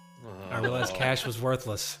 I realized cash was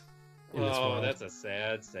worthless in this Oh, world. that's a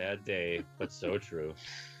sad day, but so true.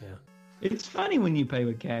 It's funny when you pay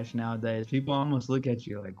with cash nowadays. People almost look at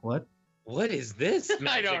you like, "What?" What is this? I know,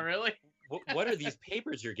 Magic? really. What are these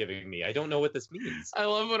papers you're giving me? I don't know what this means. I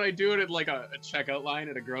love when I do it at like a checkout line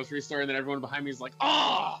at a grocery store, and then everyone behind me is like,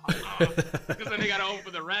 "Oh," because then they gotta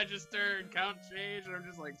open the register and count change, and I'm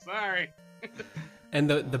just like, "Sorry." And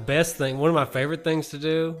the best thing, one of my favorite things to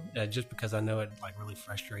do, just because I know it like really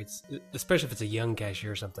frustrates, especially if it's a young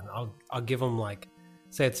cashier or something, I'll give them like,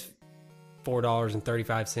 say it's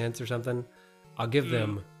 $4.35 or something. I'll give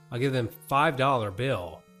them $5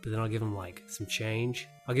 bill, but then I'll give them like some change.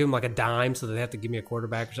 I'll give them like a dime so they have to give me a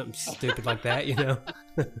quarterback or something stupid like that, you know.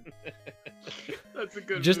 That's a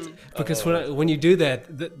good Just move. because when you do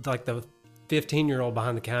that, like the 15-year-old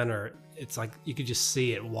behind the counter, it's like you could just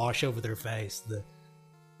see it wash over their face,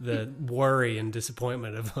 the worry and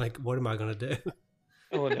disappointment of like, what am I going to do?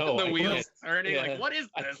 Oh no, the I wheels can't. turning. Yeah. Like, what is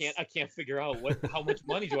this? I can't figure out how much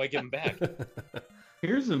money do I give him back?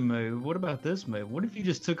 Here's a move. What about this move? What if you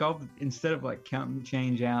just took off instead of like counting the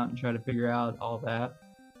change out and try to figure out all that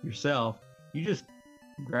yourself? You just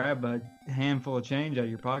grab a handful of change out of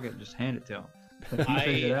your pocket and just hand it to them. You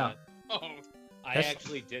figured it out. Oh, I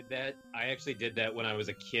actually did that. I actually did that when I was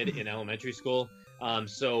a kid in elementary school.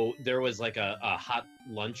 So there was like a hot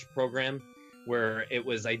lunch program where it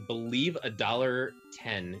was, I believe,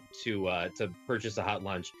 $1.10 to purchase a hot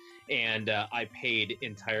lunch, and I paid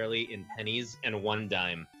entirely in pennies and 1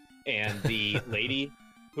 dime. And the lady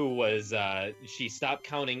who was she stopped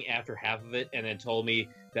counting after half of it, and then told me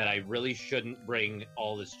that I really shouldn't bring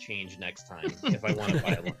all this change next time if I want to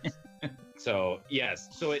buy a lunch. So yes,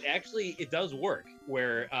 so it does work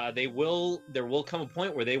where there will come a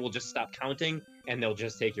point where they will just stop counting and they'll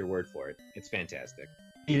just take your word for it. It's fantastic.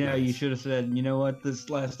 You know, you should have said, you know what, this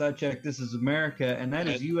last I checked, this is America, and that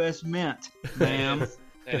is U.S. Mint, ma'am.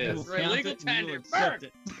 That We'll is. count Illegal it and you'll tender. accept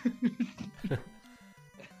it.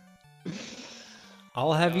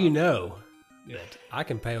 I'll have you know that I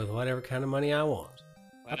can pay with whatever kind of money I want.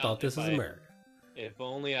 I thought this was America. If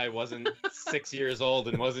only I wasn't 6 years old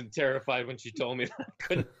and wasn't terrified when she told me that I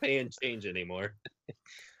couldn't pay and change anymore.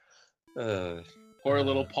 Poor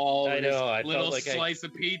little Paul. I with his know, I felt little like slice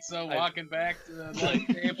of pizza walking back to the lunch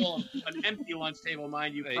table, an empty lunch table,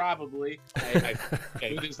 mind you, probably.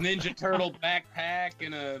 With his Ninja Turtle backpack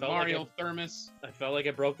and a Felt like Mario thermos. I felt like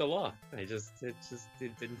I broke the law. It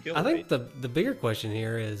didn't feel I right. think the bigger question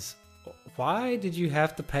here is, why did you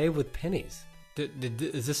have to pay with pennies?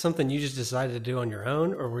 Is this something you just decided to do on your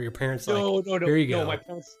own, or were your parents like, No. here you go? My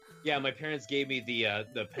parents gave me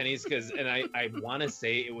the pennies and I want to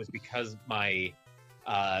say it was because my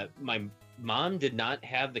My mom did not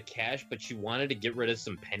have the cash, but she wanted to get rid of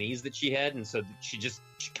some pennies that she had, and so she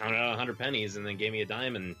counted out 100 pennies and then gave me a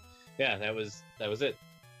dime, and yeah, that was it.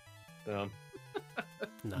 So,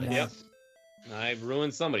 Nice. Yep. I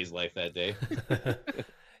ruined somebody's life that day.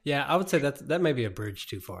 Yeah, I would say that may be a bridge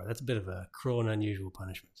too far. That's a bit of a cruel and unusual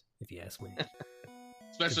punishment, if you ask me.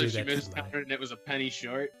 Especially if do she that to miscounted somebody. and it was a penny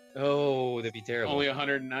short. Oh, that'd be terrible. Only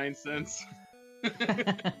 109 cents.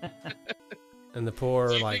 And the poor,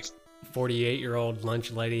 Do you like, think- 48-year-old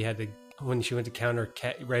lunch lady had to, when she went to counter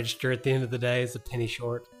register at the end of the day, it's a penny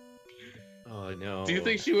short. Oh no. Do you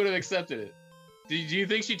think she would have accepted it? Do you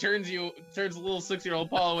think she turns a little 6-year-old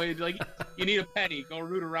Paul away, like, you need a penny, go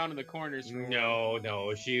root around in the corners? for a while."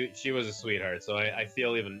 No. She was a sweetheart, so I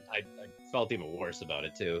feel I felt even worse about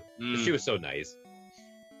it too. Mm. She was so nice.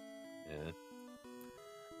 Yeah.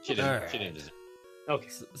 She didn't. Alright. She didn't deserve. Okay.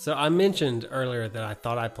 So I mentioned earlier that I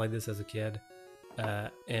thought I played this as a kid,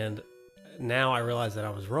 and now I realize that I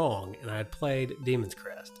was wrong, and I had played Demon's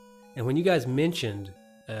Crest. And when you guys mentioned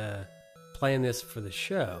playing this for the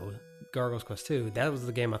show, Gargoyles Quest 2, that was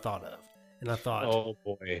the game I thought of. And I thought, Oh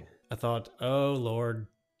boy. oh Lord,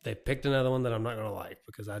 they picked another one that I'm not going to like,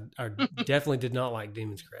 because I definitely did not like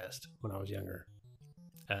Demon's Crest when I was younger.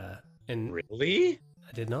 And Really?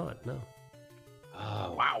 I did not, no.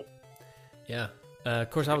 Oh Wow. Yeah. Of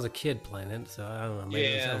course, I was a kid playing it, so I don't know. Maybe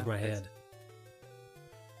it was Yeah, over my that's- head.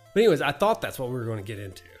 But anyways, I thought that's what we were going to get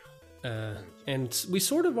into. And we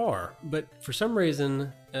sort of are, but for some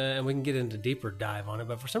reason, and we can get into deeper dive on it,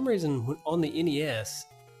 but for some reason on the NES,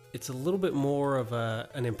 it's a little bit more of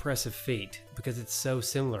an impressive feat because it's so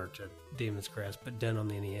similar to Demon's Crest, but done on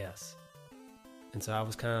the NES. And so I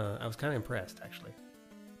was kind of impressed, actually.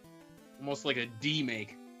 Almost like a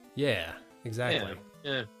D-make. Yeah, exactly.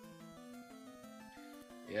 Yeah.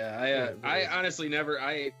 Yeah, I honestly never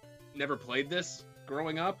played this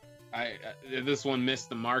growing up. This one missed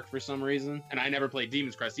the mark for some reason, and I never played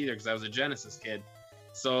Demon's Crest either because I was a Genesis kid.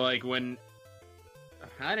 So like when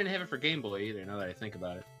I didn't have it for Game Boy either. Now that I think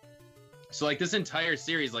about it, so like this entire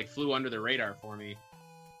series like flew under the radar for me.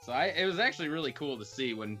 So it was actually really cool to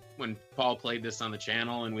see when Paul played this on the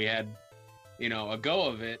channel and we had a go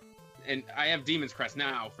of it. And I have Demon's Crest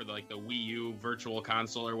now for the Wii U Virtual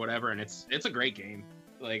Console or whatever, and it's a great game.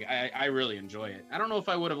 Like I really enjoy it. I don't know if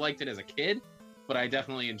I would have liked it as a kid, but I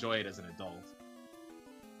definitely enjoy it as an adult.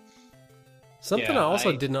 Something Yeah, I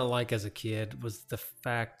also I- did not like as a kid was the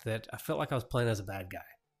fact that I felt like I was playing as a bad guy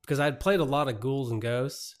because I'd played a lot of Ghouls and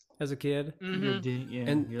Ghosts as a kid, You're a de- yeah,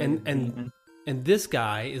 And- you're and- a and- demon. and this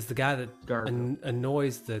guy is the guy that Gargoyle.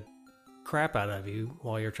 annoys the crap out of you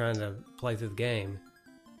while you're trying to play through the game.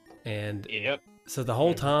 And Yep. so the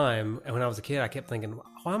whole time, and when I was a kid, I kept thinking,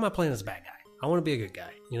 "Why am I playing as a bad guy? I want to be a good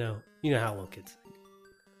guy." You know how little kids think.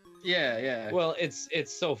 Yeah. Well, it's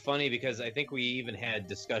so funny because I think we even had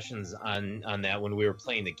discussions on that when we were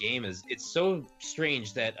playing the game. It's so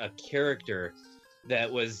strange that a character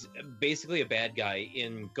that was basically a bad guy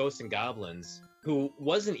in Ghosts and Goblins, who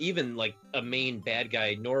wasn't even like a main bad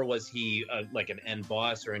guy, nor was he like an end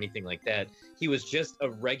boss or anything like that. He was just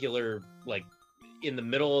a regular, like, in the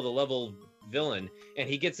middle of the level villain, and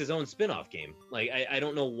he gets his own spin-off game. Like, I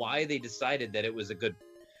don't know why they decided that it was a good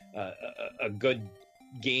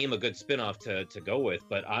game, a good spin-off to go with,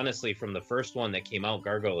 but honestly, from the first one that came out,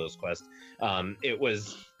 Gargoyles Quest,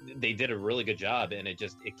 they did a really good job, and it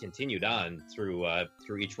continued on through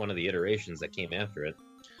each one of the iterations that came after it.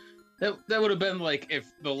 That would have been like if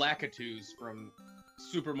the Lakitus from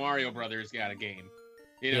Super Mario Brothers got a game,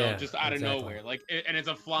 Yeah, just out of exactly. nowhere, and it's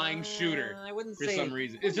a flying shooter I wouldn't for say some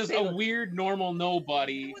reason. I It's wouldn't just say a the- weird, normal I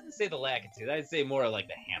nobody. wouldn't say the Lakitus. I'd say more like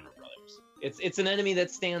the Hammer Brothers. It's an enemy that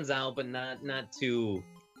stands out, but not too.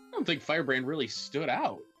 I don't think Firebrand really stood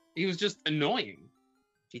out. He was just annoying.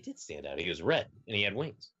 He did stand out. He was red and he had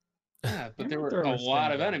wings. Yeah, but there were Hammer a Thrower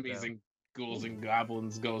lot of stands out, enemies though. in Ghouls and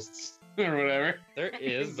Goblins, Ghosts, or whatever. There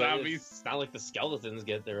is, but Zombies. it's not like the skeletons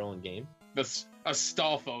get their own game. A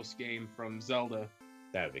Stalfos game from Zelda.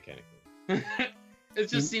 That would be kind of cool. It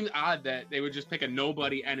just seemed odd that they would just pick a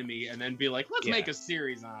nobody enemy and then be like, let's Yeah. make a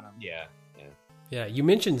series on him. Yeah. Yeah, you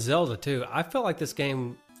mentioned Zelda too. I felt like this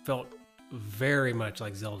game felt very much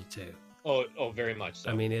like Zelda 2. Oh, very much so.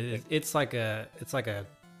 I mean, it's like a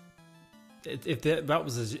if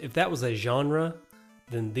that was a genre,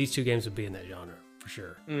 then these two games would be in that genre for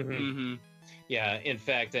sure. Mhm. Mm-hmm. Yeah, in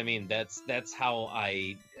fact, I mean that's how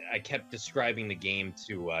I kept describing the game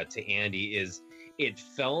to Andy. Is it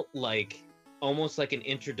felt like almost like an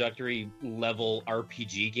introductory level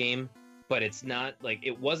RPG game, but it's not like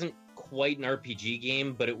it wasn't quite an RPG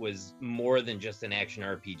game, but it was more than just an action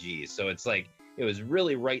RPG. So it's like it was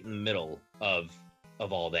really right in the middle of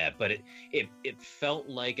of all that, but it felt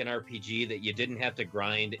like an RPG that you didn't have to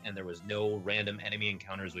grind, and there was no random enemy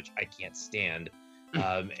encounters, which I can't stand.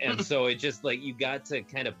 And so it just like you got to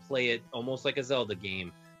kind of play it almost like a Zelda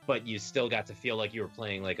game, but you still got to feel like you were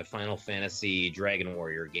playing like a Final Fantasy Dragon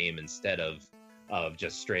Warrior game instead of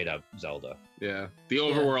just straight up Zelda. Yeah, the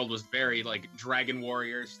overworld was very like Dragon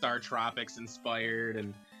Warrior, Star Tropics inspired,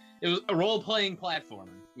 and it was a role-playing platformer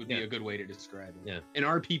would be a good way to describe it. Yeah, an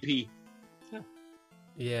RPP.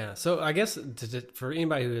 Yeah, so I guess for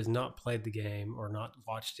anybody who has not played the game or not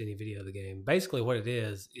watched any video of the game, basically what it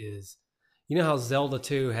is you know how Zelda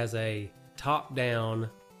 2 has a top-down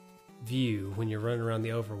view when you're running around the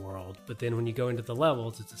overworld, but then when you go into the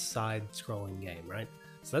levels, it's a side-scrolling game, right?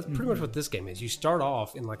 So that's pretty much what this game is. You start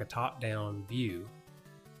off in like a top-down view,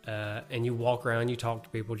 and you walk around, you talk to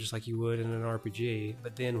people just like you would in an RPG,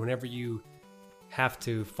 but then whenever you have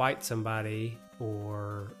to fight somebody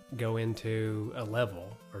or go into a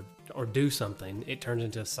level or do something, it turns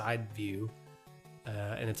into a side view,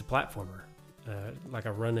 and it's a platformer, like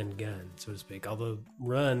a run and gun, so to speak. Although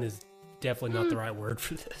run is definitely not the right word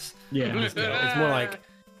for this. Yeah. It's more like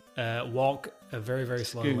walk very, very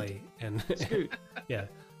slowly and Scoot. yeah,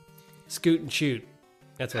 scoot and shoot.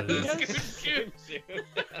 That's what it is.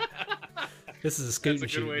 This is a scoot That's and a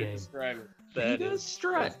good shoot way to game. describe it. He does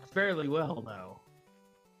strut fairly well, though.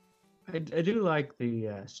 I do like the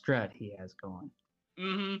strut he has going.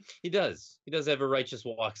 Mm-hmm. He does have a righteous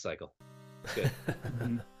walk cycle. It's good.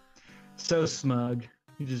 So smug.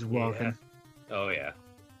 He's just walking. Yeah. Oh yeah.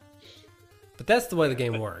 But that's the way the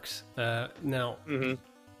game works. Now,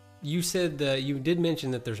 you said you did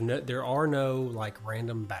mention that there are no like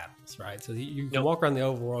random battles, right? So you can walk around the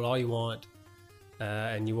overworld all you want,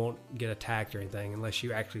 and you won't get attacked or anything unless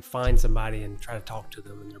you actually find somebody and try to talk to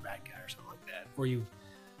them and they're a bad guy or something like that. Or you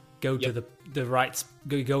go to the right,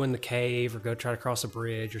 go in the cave or go try to cross a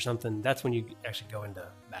bridge or something. That's when you actually go into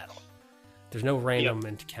battle. There's no random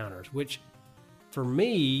encounters, which for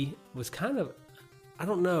me was kind of, I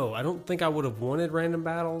don't know. I don't think I would have wanted random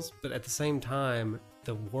battles, but at the same time,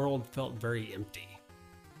 the world felt very empty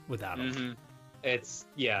without them. It's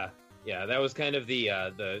that was kind of the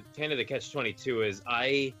catch-22 is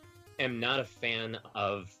I am not a fan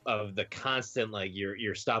of the constant like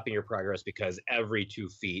you're stopping your progress because every 2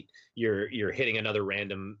 feet you're hitting another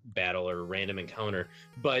random battle or random encounter.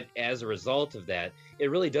 But as a result of that, it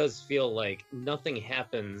really does feel like nothing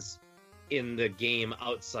happens in the game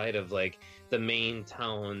outside of like the main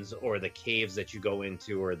towns or the caves that you go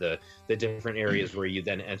into or the different areas where you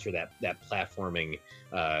then enter that platforming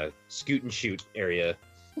scoot and shoot area.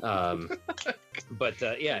 It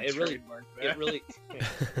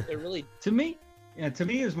really to me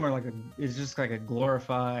it's more like it's just like a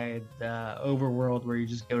glorified overworld where you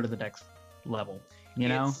just go to the next level. You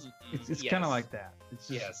know, it's kind of like that. It's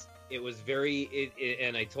just, it was very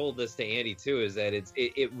and I told this to Andy too, is that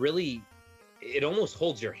it really almost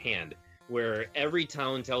holds your hand, where every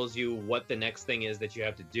town tells you what the next thing is that you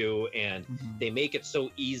have to do, and they make it so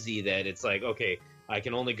easy that it's like, okay, I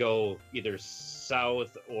can only go either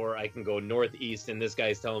south or I can go northeast, and this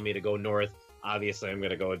guy's telling me to go north. Obviously, I'm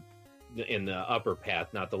going to go in the upper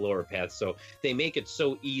path, not the lower path. So they make it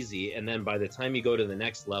so easy, and then by the time you go to the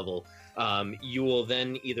next level, you will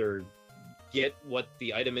then either get what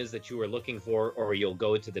the item is that you were looking for, or you'll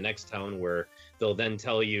go to the next town where they'll then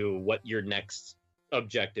tell you what your next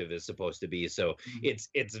objective is supposed to be. So it's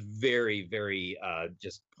very, very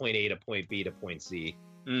just point A to point B to point C.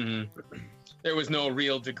 There was no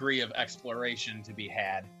real degree of exploration to be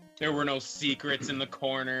had. There were no secrets in the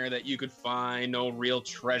corner that you could find, no real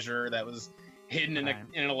treasure that was hidden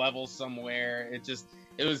in a level somewhere. It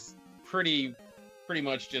was pretty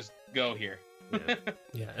much just go here.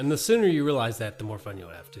 Yeah, and the sooner you realize that, the more fun you'll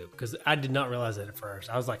have too. Because I did not realize that at first.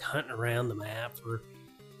 I was like hunting around the map for,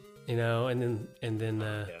 and then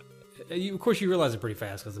of course you realize it pretty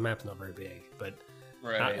fast because the map's not very big. But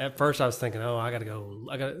at first I was thinking, oh, I gotta go.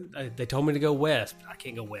 They told me to go west, but I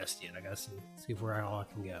can't go west yet. I gotta see where all I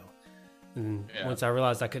can go. And once I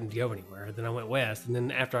realized I couldn't go anywhere, then I went west. And then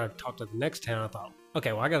after I talked to the next town, I thought,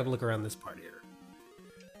 okay, well I gotta look around this part here.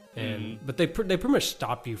 And but they pretty much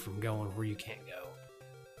stop you from going where you can't go.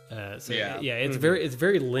 It's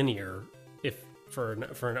very linear. If for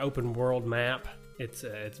an open world map, it's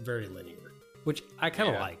very linear, which I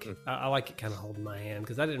kind of like. I like it kind of holding my hand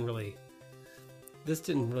because this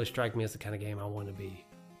didn't really strike me as the kind of game I want to be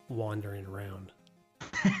wandering around.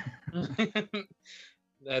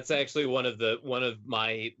 That's actually one of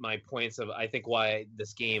my points of I think why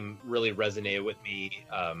this game really resonated with me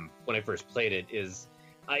when I first played it is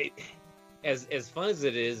as fun as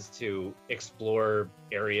it is to explore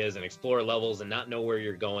areas and explore levels and not know where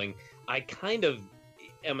you're going, I kind of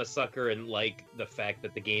am a sucker and like the fact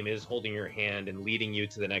that the game is holding your hand and leading you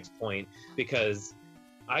to the next point, because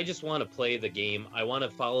I just want to play the game. I want to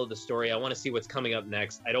follow the story. I want to see what's coming up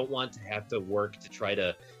next. I don't want to have to work to try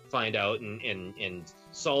to find out and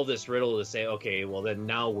solve this riddle to say, okay, well then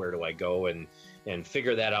now where do I go and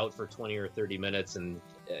figure that out for 20 or 30 minutes. And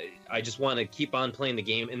I just want to keep on playing the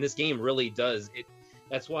game. And this game really does it.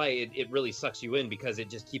 That's why it really sucks you in, because it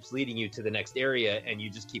just keeps leading you to the next area and you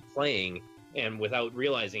just keep playing. And without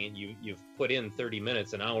realizing it, you've put in 30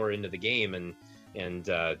 minutes, an hour into the game, and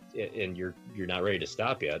you're not ready to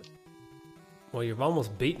stop yet. Well, you've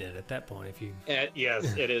almost beaten it at that point. If you,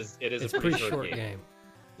 yes, it is. It is it's a pretty short game.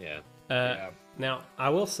 Yeah. Now, I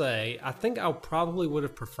will say, I think I probably would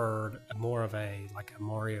have preferred more of a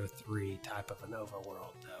Mario 3 type of an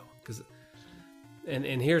overworld, though, because,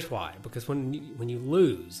 and here's why: because when you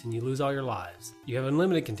lose and you lose all your lives, you have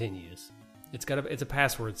unlimited continues. It's a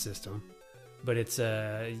password system, but it's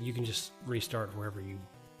you can just restart wherever you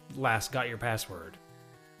last got your password.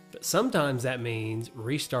 But sometimes that means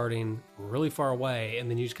restarting really far away, and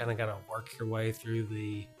then you just kind of got to work your way through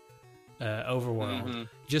the overworld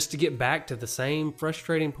just to get back to the same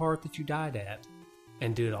frustrating part that you died at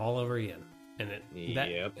and do it all over again.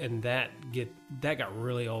 And that got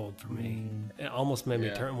really old for me. It almost made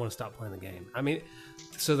me want to stop playing the game. I mean,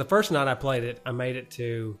 so the first night I played it, I made it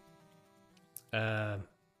to the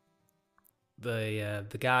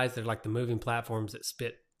guys that are like the moving platforms that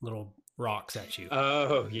spit little rocks at you.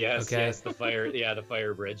 Oh, yes. Okay. Yes, the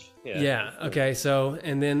fire bridge. Yeah. Okay. So,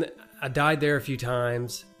 and then I died there a few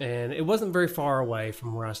times, and it wasn't very far away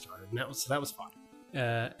from where I started, and that was fine.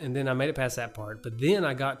 And then I made it past that part, but then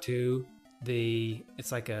I got to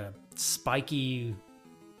it's like a spiky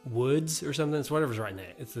woods or something. It's whatever's right now.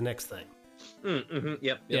 It's the next thing.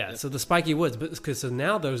 Yep. So the spiky woods, but so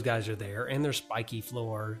now those guys are there, and there's spiky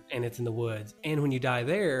floor, and it's in the woods. And when you die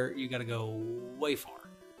there, you got to go way far.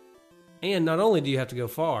 And not only do you have to go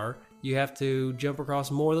far, you have to jump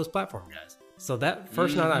across more of those platform guys. So that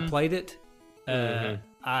first night I played it, I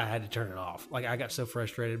had to turn it off. Like, I got so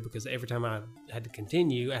frustrated because every time I had to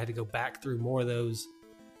continue, I had to go back through more of those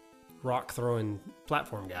rock throwing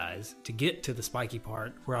platform guys to get to the spiky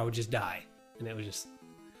part where I would just die. And it was just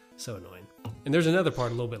so annoying. And there's another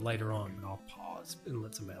part a little bit later on, but I'll pause and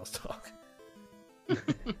let somebody else talk.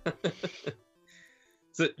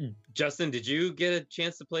 So, Justin, did you get a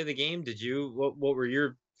chance to play the game? What were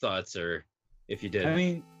your thoughts, or if you did? I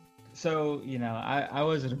mean, so, I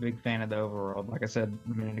wasn't a big fan of the overworld, like I said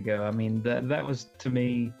a minute ago. I mean, that was, to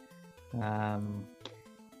me,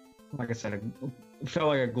 like I said, it felt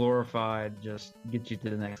like a glorified just get you to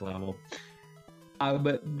the next level.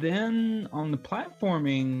 But then on the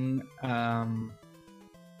platforming,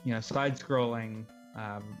 side-scrolling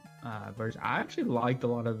version, I actually liked a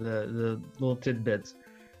lot of the little tidbits.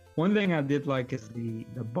 One thing I did like is the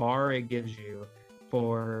bar it gives you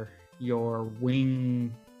for your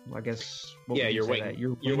wing, I guess. Your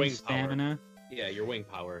wing stamina. Power. Yeah, your wing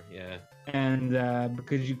power. Yeah. And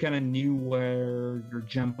because you kind of knew where your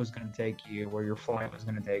jump was going to take you, where your flight was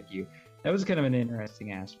going to take you, that was kind of an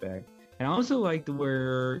interesting aspect. And I also liked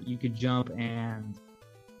where you could jump and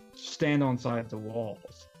stand on sides of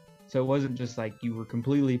walls. So it wasn't just like you were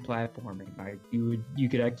completely platforming. Like you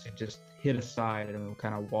could actually just hit a side and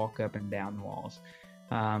kind of walk up and down walls.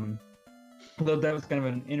 Although that was kind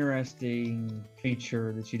of an interesting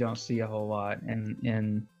feature that you don't see a whole lot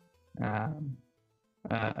in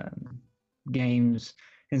games,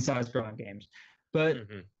 in side-scrolling games. But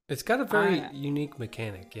it's got a very unique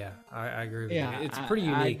mechanic. Yeah, I agree with you. It's pretty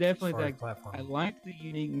unique. I definitely I like the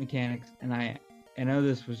unique mechanics, and I know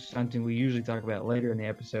this was something we usually talk about later in the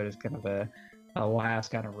episode as kind of a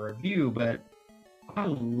last kind of review, but I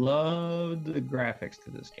loved the graphics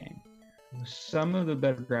to this game. Some of the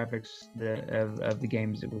better graphics of the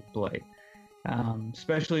games that we've played,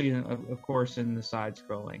 especially, of course, in the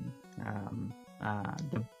side-scrolling.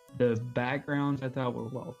 The backgrounds I thought were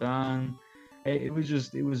well done. It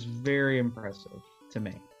was very impressive to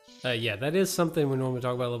me. Yeah, that is something we normally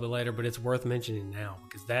talk about a little bit later, but it's worth mentioning now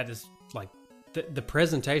because that is like the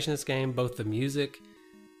presentation of this game, both the music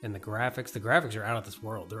and the graphics. The graphics are out of this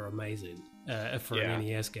world. They're amazing for an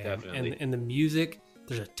NES game. Definitely. And the music,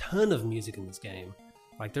 there's a ton of music in this game.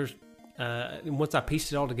 Like there's, once I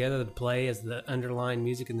pieced it all together to play as the underlying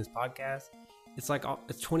music in this podcast, it's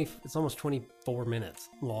almost 24 minutes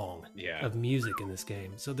long of music in this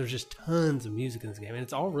game. So there's just tons of music in this game, and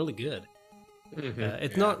it's all really good.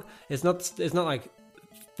 It's not like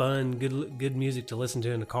fun, good music to listen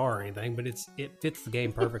to in the car or anything, but it fits the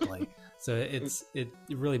game perfectly. So it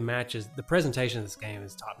really matches. The presentation of this game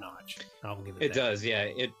is top notch. I'll give it. It does, yeah.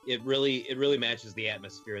 It really matches the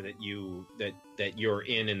atmosphere that you're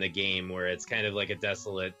in the game, where it's kind of like a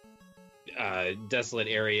desolate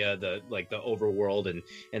area, the overworld,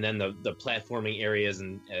 and then the platforming areas,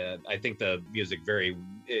 and I think the music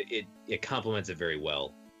it complements it very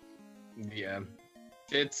well. Yeah,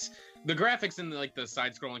 it's the graphics and the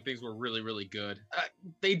side-scrolling things were really, really good.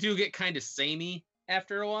 They do get kind of samey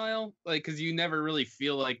after a while, because you never really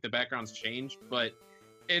feel like the backgrounds change, but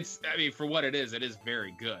for what it is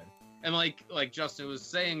very good. And like Justin was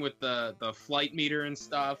saying with the flight meter and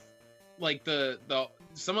stuff, like the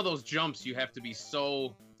some of those jumps you have to be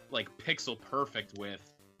so pixel perfect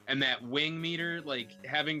with, and that wing meter,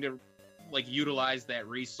 having to utilize that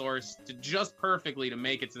resource to just perfectly to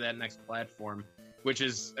make it to that next platform, which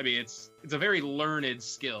is it's a very learned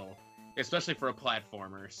skill, especially for a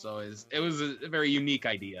platformer. So it was a very unique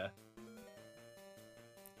idea.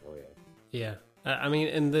 Oh yeah.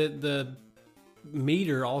 And the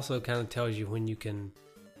meter also kind of tells you when you can.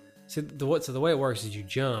 So the way it works is you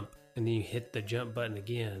jump and then you hit the jump button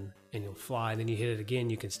again and you'll fly. Then you hit it again,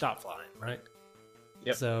 you can stop flying, right?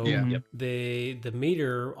 Yep. So Yep. the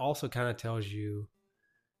meter also kind of tells you,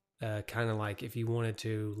 kind of like if you wanted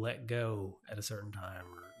to let go at a certain time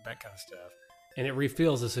or that kind of stuff. And it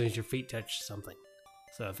refills as soon as your feet touch something.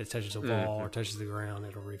 So if it touches a wall or touches the ground,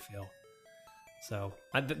 it'll refill. So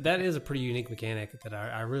that is a pretty unique mechanic that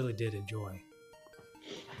I really did enjoy.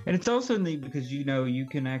 And it's also neat because you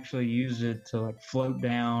can actually use it to float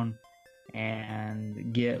down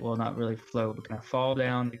and get, well, not really float, but kind of fall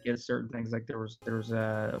down to get certain things. Like there was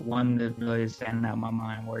one that really is standing out in my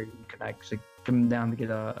mind where you could actually come down to get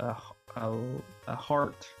a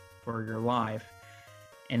heart for your life.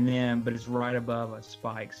 And then, but it's right above a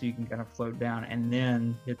spike, so you can kind of float down and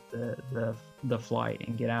then hit the flight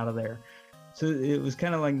and get out of there. So it was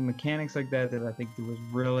kind of like mechanics like that I think it was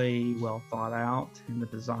really well thought out in the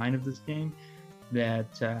design of this game. That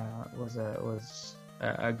was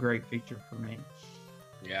a great feature for me.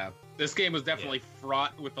 Yeah, this game was definitely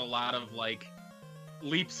fraught with a lot of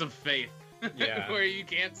leaps of faith. Yeah. Where you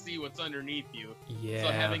can't see what's underneath you. Yeah.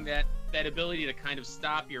 So having that ability to kind of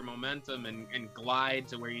stop your momentum and glide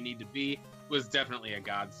to where you need to be was definitely a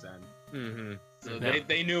godsend. Mm-hmm. So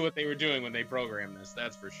they knew what they were doing when they programmed this,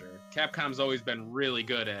 that's for sure. Capcom's always been really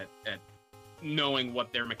good at knowing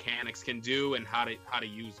what their mechanics can do and how to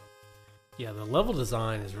use them. Yeah, the level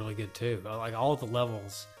design is really good too. Like all of the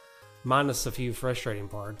levels, minus a few frustrating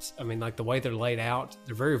parts. The way they're laid out,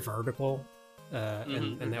 they're very vertical,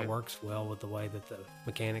 and that works well with the way that the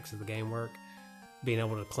mechanics of the game work. Being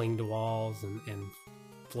able to cling to walls and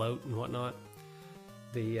float and whatnot.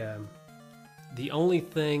 The only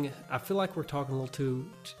thing, I feel like we're talking a little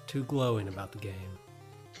too glowing about the game,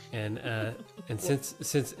 and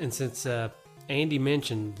since Andy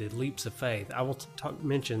mentioned the leaps of faith, I will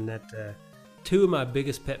mention that two of my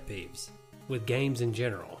biggest pet peeves with games in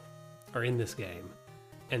general are in this game,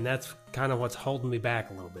 and that's kind of what's holding me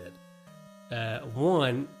back a little bit.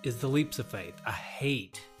 One is the leaps of faith. I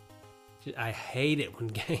hate it when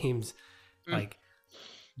games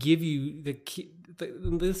give you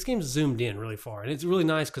this game's zoomed in really far, and it's really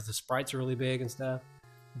nice because the sprites are really big and stuff,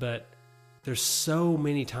 but there's so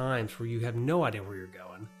many times where you have no idea where you're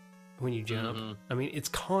going when you jump. It's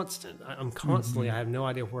constant. I'm constantly, I have no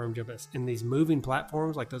idea where I'm jumping. In these moving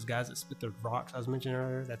platforms, like those guys that spit the rocks I was mentioning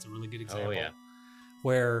earlier, that's a really good example.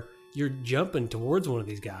 Where you're jumping towards one of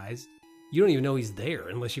these guys, you don't even know he's there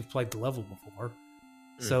unless you've played the level before.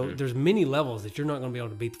 So there's many levels that you're not going to be able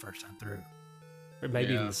to beat the first time through, or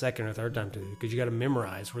maybe even the second or third time through, because you got to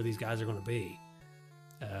memorize where these guys are going to be.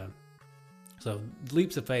 So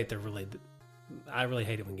leaps of faith are I really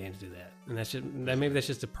hate it when games do that, and maybe that's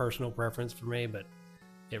just a personal preference for me, but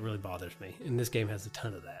it really bothers me. And this game has a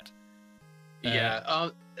ton of that.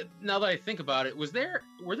 Now that I think about it, were there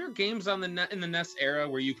games in the NES era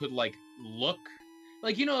where you could look?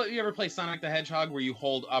 You ever play Sonic the Hedgehog where you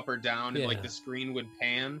hold up or down and the screen would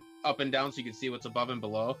pan up and down so you could see what's above and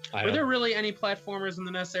below? Were there really any platformers in the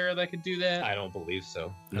NES era that could do that? I don't believe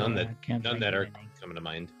so. None that are coming to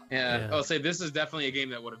mind. Yeah, I'll say this is definitely a game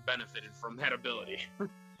that would have benefited from that ability.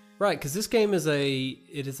 Right, because this game is a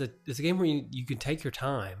game where you can take your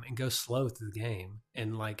time and go slow through the game,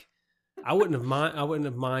 and I wouldn't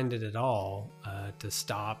have minded at all to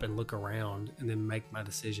stop and look around and then make my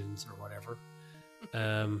decisions or whatever.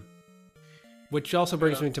 Which also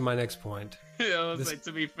brings me to my next point.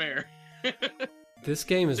 To be fair, this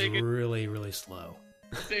game is really, really slow.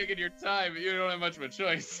 taking your time, but you don't have much of a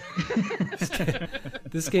choice.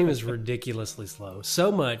 This game is ridiculously slow.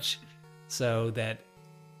 So much so that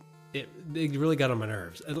it really got on my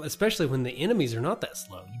nerves, especially when the enemies are not that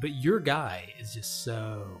slow. But your guy is just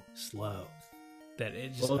so slow that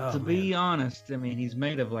it just. Well, oh, to man. be honest, I mean, he's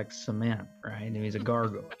made of like cement, right? I mean, he's a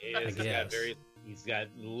gargoyle. He's got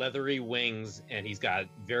leathery wings and he's got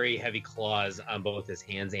very heavy claws on both his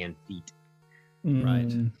hands and feet. Right.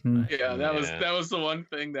 Mhm. Yeah, that was the one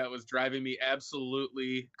thing that was driving me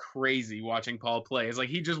absolutely crazy watching Paul play. It's like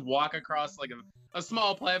he just walk across like a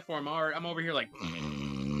small platform. I'm over here like,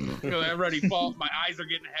 I'm ready to fall. My eyes are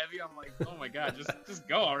getting heavy. I'm like, oh my god, just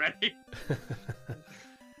go already.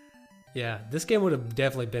 Yeah, this game would have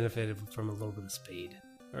definitely benefited from a little bit of speed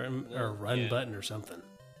or a run button or something.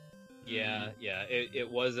 Yeah, it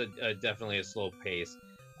was definitely a slow pace.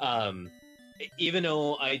 Even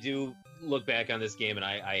though I do look back on this game and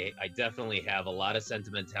I definitely have a lot of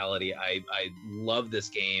sentimentality. I love this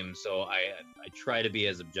game, so I try to be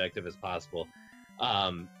as objective as possible.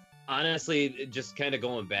 Honestly, just kind of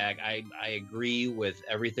going back, I agree with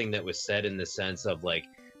everything that was said in the sense of like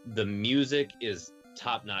the music is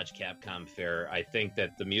top-notch Capcom fare. I think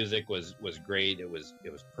that the music was great. It was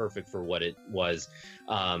perfect for what it was.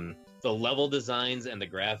 The level designs and the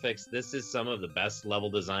graphics, this is some of the best level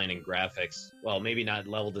design and graphics. Well, maybe not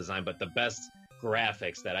level design, but the best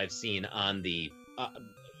graphics that I've seen on the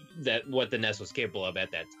that what the NES was capable of at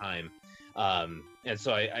that time. And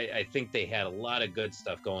so I think they had a lot of good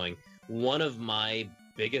stuff going. One of my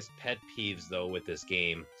biggest pet peeves, though, with this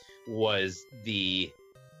game was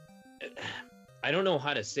I don't know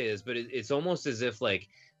how to say this, but it's almost as if like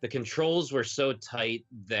the controls were so tight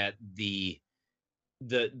that the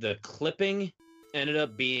clipping ended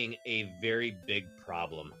up being a very big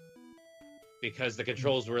problem because the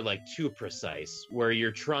controls were like too precise, where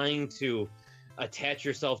you're trying to attach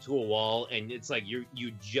yourself to a wall and it's like you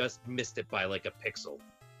just missed it by like a pixel,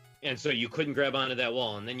 and so you couldn't grab onto that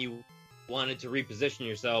wall, and then you wanted to reposition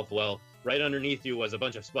yourself. Well, right underneath you was a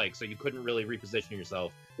bunch of spikes, so you couldn't really reposition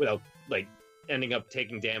yourself without like ending up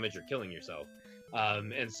taking damage or killing yourself.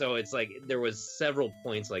 And so it's like there was several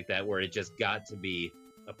points like that where it just got to be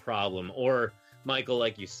a problem. Or Michael,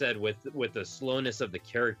 like you said, with the slowness of the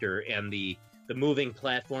character and the moving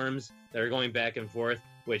platforms that are going back and forth,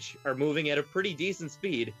 which are moving at a pretty decent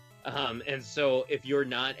speed. And so if you're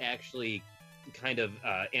not actually kind of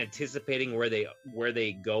anticipating where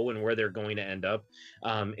they go and where they're going to end up,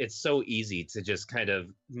 it's so easy to just kind of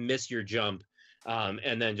miss your jump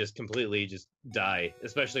and then just completely just die,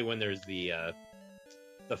 especially when there's the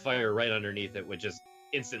fire right underneath it, which just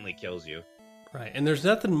instantly kills you. Right, and there's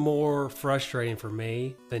nothing more frustrating for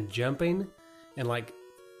me than jumping and like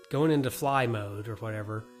going into fly mode or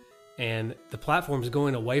whatever, and the platform's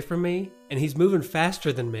going away from me, and he's moving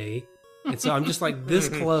faster than me, and so I'm just like this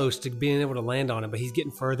close to being able to land on it, but he's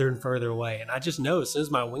getting further and further away, and I just know as soon as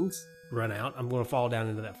my wings run out, I'm going to fall down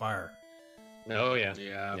into that fire. Oh yeah.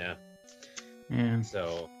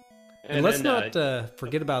 So, and let's not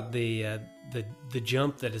forget about the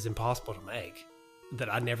jump that is impossible to make,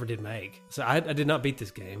 that I never did make. So I did not beat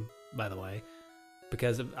this game, by the way,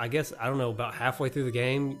 because I guess, I don't know, about halfway through the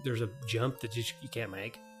game, there's a jump that you can't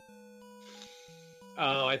make.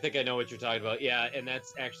 Oh, I think I know what you're talking about. Yeah, and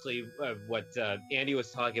that's actually what Andy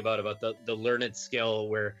was talking about the learned skill,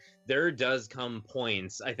 where there does come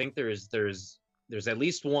points. I think there's at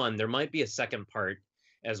least one. There might be a second part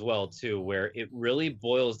as well too, where it really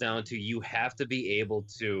boils down to you have to be able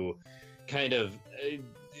to kind of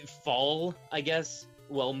fall, I guess,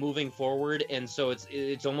 while moving forward, and so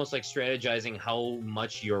it's almost like strategizing how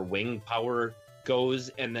much your wing power goes,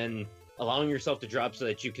 and then allowing yourself to drop so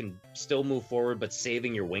that you can still move forward, but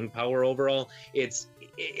saving your wing power overall.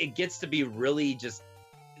 It gets to be really just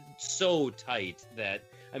so tight that,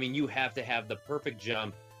 I mean, you have to have the perfect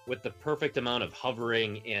jump with the perfect amount of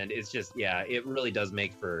hovering, and it's just, yeah, it really does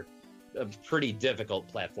make for a pretty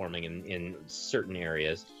difficult platforming in certain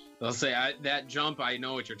areas. I'll say that jump, I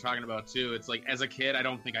know what you're talking about too. It's like, as a kid, I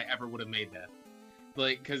don't think I ever would have made that.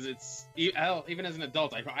 Like, because it's, even as an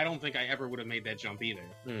adult, I don't think I ever would have made that jump either.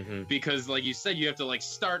 Mm-hmm. Because, like you said, you have to like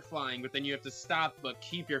start flying, but then you have to stop, but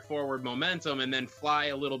keep your forward momentum, and then fly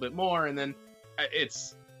a little bit more, and then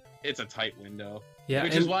it's a tight window. Yeah,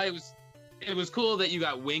 which is why it was cool that you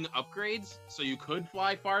got wing upgrades, so you could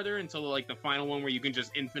fly farther until like the final one where you can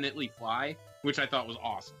just infinitely fly, which I thought was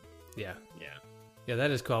awesome. Yeah,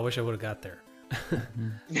 that is cool. I wish I would have got there.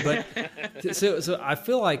 But so I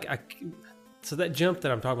feel like so that jump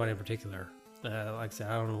that I'm talking about in particular, like I said,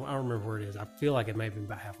 I don't remember where it is. I feel like it may have been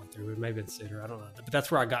about halfway through. It may have been Sitter. I don't know. But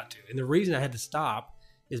that's where I got to. And the reason I had to stop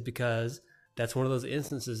is because that's one of those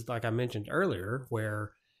instances, like I mentioned earlier,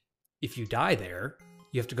 where if you die there,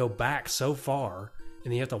 you have to go back so far,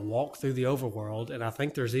 and you have to walk through the overworld. And I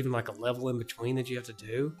think there's even like a level in between that you have to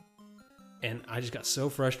do. And I just got so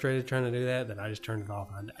frustrated trying to do that I just turned it off.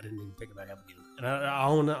 And I didn't even pick it back up again.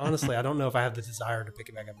 And honestly, I don't know if I have the desire to pick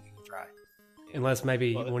it back up again and try. Unless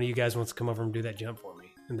maybe one of you guys wants to come over and do that jump for me,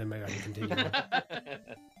 and then maybe I can continue.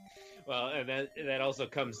 Well, and that also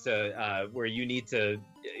comes to where you need to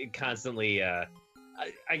constantly.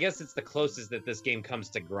 I guess it's the closest that this game comes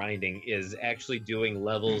to grinding is actually doing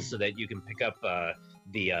levels so that you can pick up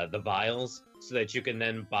the vials, so that you can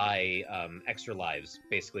then buy extra lives.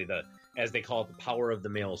 Basically, as they call it, the power of the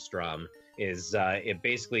Maelstrom is it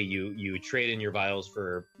basically you trade in your vials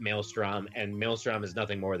for Maelstrom, and Maelstrom is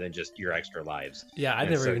nothing more than just your extra lives. Yeah, I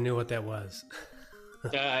never even knew what that was.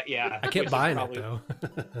 Yeah, I kept buying it though.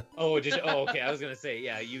 Okay. I was gonna say,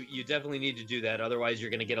 yeah, you definitely need to do that. Otherwise, you're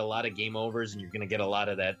gonna get a lot of game overs, and you're gonna get a lot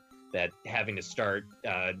of that having to start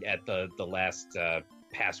at the last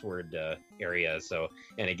password area. So,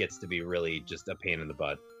 and it gets to be really just a pain in the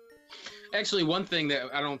butt. Actually, one thing that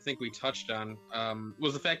I don't think we touched on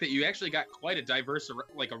was the fact that you actually got quite a diverse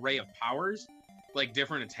array of powers, like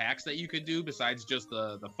different attacks that you could do besides just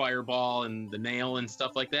the fireball and the nail and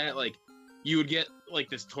stuff like that. Like, you would get like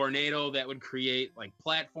this tornado that would create like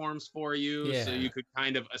platforms for you, so you could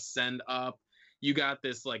kind of ascend up. You got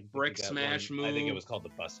this like brick smash move. I think it was called the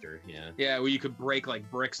Buster. Yeah, where you could break like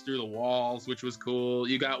bricks through the walls, which was cool.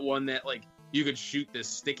 You got one that like you could shoot this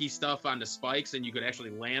sticky stuff onto spikes, and you could actually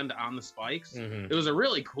land on the spikes. Mm-hmm. It was a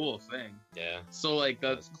really cool thing. Yeah. So like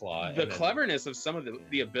the cleverness of some of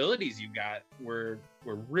the abilities you got were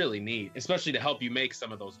really neat, especially to help you make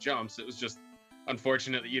some of those jumps. It was just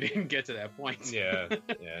unfortunate that you didn't get to that point. Yeah.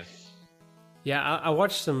 Yeah, I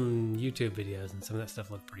watched some YouTube videos, and some of that stuff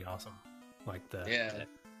looked pretty awesome. Like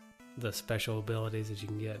the special abilities that you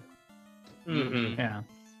can get. Mm-hmm. Yeah.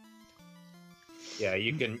 Yeah,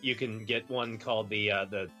 you can get one called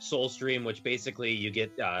the Soul Stream, which basically you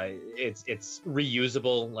get it's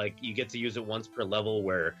reusable. Like, you get to use it once per level,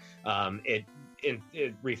 where it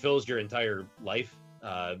refills your entire life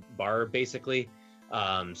bar basically.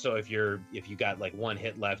 So if you got like one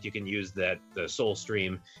hit left, you can use the Soul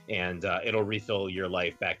Stream, and it'll refill your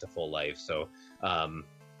life back to full life. So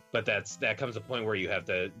but that comes a point where you have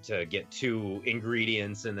to get 2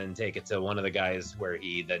 ingredients and then take it to one of the guys, where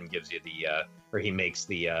he then gives you where he makes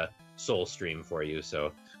the Soul Stream for you.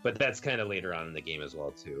 So, but that's kind of later on in the game as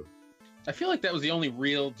well too. I feel like that was the only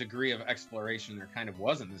real degree of exploration there kind of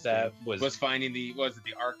was in this game. Was finding the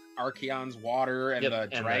Archeon's water and the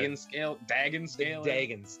Dagon scale. Dagon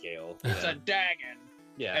scale. It's a Dagon.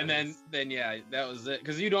 Yeah. And then that was it,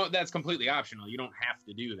 because that's completely optional. You don't have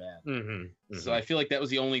to do that. Mm-hmm. Mm-hmm. So I feel like that was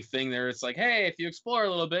the only thing there. It's like, hey, if you explore a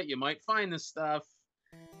little bit, you might find this stuff.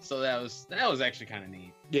 So that was actually kind of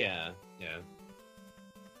neat. Yeah.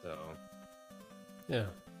 So. Yeah.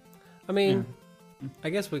 I mean,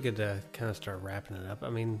 I guess we could kind of start wrapping it up. I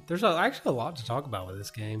mean, there's actually a lot to talk about with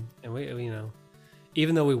this game, and we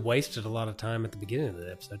even though we wasted a lot of time at the beginning of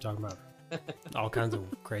the episode talking about all kinds of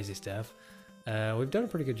crazy stuff, we've done a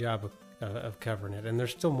pretty good job of covering it. And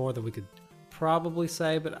there's still more that we could probably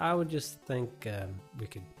say, but I would just think we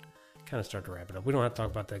could kind of start to wrap it up. We don't have to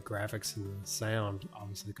talk about the graphics and the sound,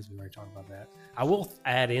 obviously, because we already talked about that. I will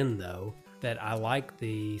add in, though, that I like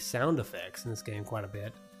the sound effects in this game quite a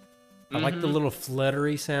bit. I like the little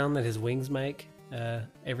fluttery sound that his wings make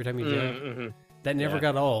every time you jump. Mm-hmm. That never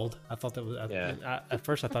got old. I thought that was... at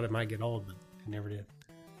first, I thought it might get old, but it never did.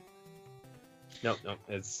 No,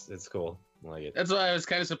 it's cool. I like it. That's why I was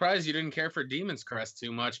kind of surprised you didn't care for Demon's Crest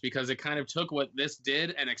too much, because it kind of took what this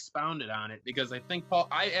did and expounded on it. Because I think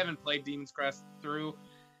I haven't played Demon's Crest through,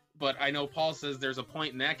 but I know Paul says there's a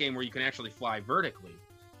point in that game where you can actually fly vertically.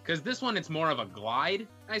 Because this one, it's more of a glide,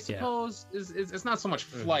 I suppose. Yeah. It's not so much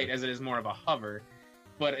flight as it is more of a hover.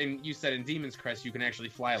 But you said in Demon's Crest, you can actually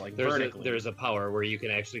fly vertically. There's a power where you can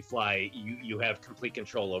actually fly. You have complete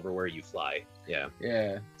control over where you fly. Yeah.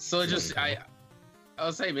 Yeah. So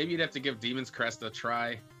I'll say maybe you'd have to give Demon's Crest a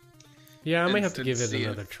try. Yeah, I may have to give it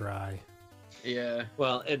another try. Yeah.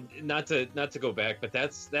 Well, and not to go back, but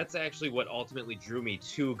that's actually what ultimately drew me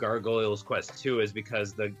to Gargoyle's Quest 2, is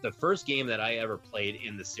because the first game that I ever played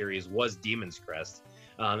in the series was Demon's Crest,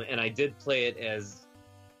 and I did play it as,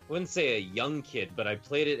 I wouldn't say a young kid, but I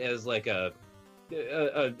played it as like a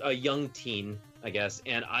young teen, I guess,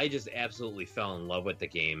 and I just absolutely fell in love with the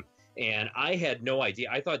game. And I had no idea.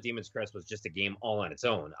 I thought Demon's Crest was just a game all on its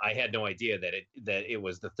own. I had no idea that it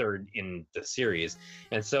was the third in the series.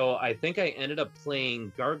 And so I think I ended up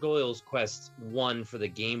playing Gargoyle's Quest 1 for the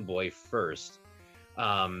Game Boy first.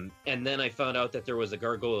 And then I found out that there was a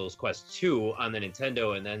Gargoyles Quest 2 on the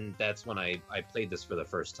Nintendo, and then that's when I played this for the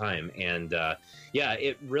first time. And yeah,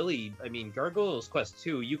 it really, I mean, Gargoyles Quest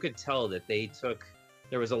 2, you could tell that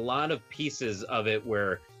there was a lot of pieces of it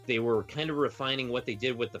where they were kind of refining what they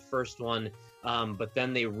did with the first one, but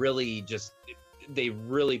then they really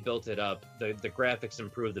built it up. The graphics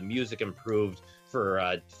improved, the music improved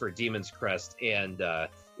for Demon's Crest, and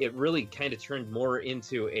it really kind of turned more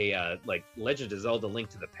into a like Legend of Zelda: Link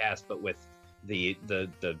to the Past, but with the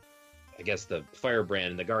I guess the Firebrand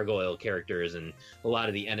and the Gargoyle characters and a lot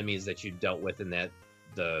of the enemies that you dealt with in that.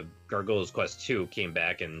 The Gargoyles Quest 2 came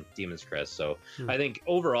back in Demon's Crest. So I think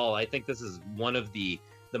overall, I think this is one of the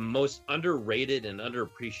most underrated and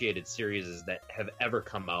underappreciated series that have ever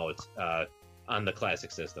come out on the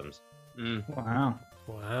classic systems. Wow.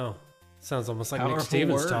 Sounds almost like Powerful Nick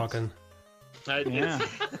Stevens words. talking. Yeah.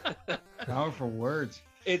 Powerful words.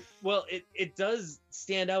 It does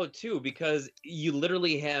stand out too, because you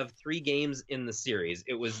literally have 3 games in the series.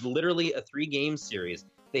 It was literally a 3-game series.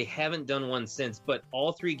 They haven't done one since, but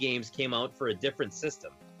all 3 games came out for a different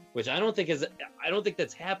system, which I don't think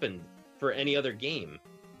that's happened for any other game,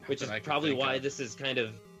 which is probably why this is kind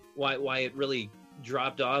of why it really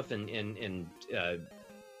dropped off and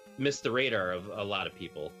missed the radar of a lot of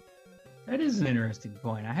people. That is an interesting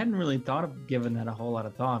point. I hadn't really thought of giving that a whole lot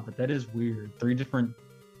of thought, but that is weird. 3 different,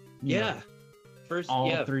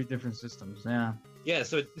 all 3 different systems. Yeah. Yeah,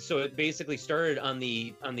 so it basically started on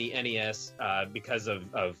the NES because of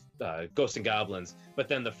Ghosts and Goblins, but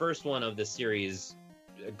then the first one of the series,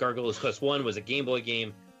 Gargoyles Quest 1, was a Game Boy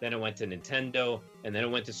game. Then it went to Nintendo, and then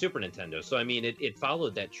it went to Super Nintendo. So I mean, it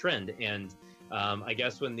followed that trend, and I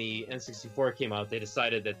guess when the N64 came out, they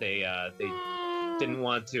decided that they didn't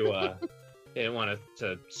want to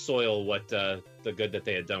soil what the good that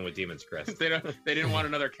they had done with Demon's Crest. They didn't want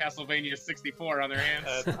another Castlevania 64 on their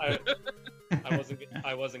hands.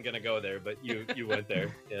 I wasn't gonna go there, but you went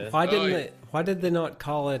there. Yeah. Why did they not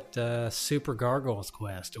call it Super Gargoyles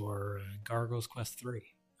Quest or Gargoyles Quest 3?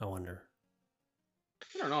 I wonder.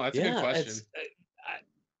 I don't know. That's a good question.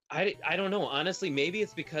 I don't know. Honestly, maybe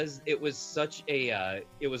it's because it was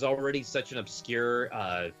already such an obscure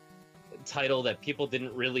title that people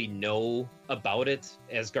didn't really know about it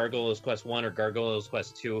as Gargoyles Quest 1 or Gargoyles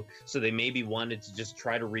Quest 2, so they maybe wanted to just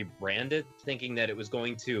try to rebrand it, thinking that it was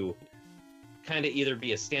going to kind of either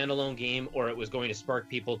be a standalone game or it was going to spark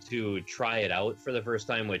people to try it out for the first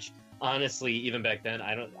time, which honestly, even back then,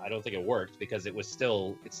 I don't think it worked, because it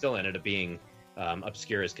still ended up being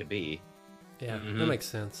obscure as could be. Yeah, that makes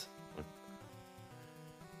sense.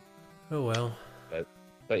 Oh well.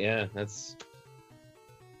 But yeah, that's...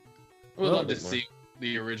 I would love to see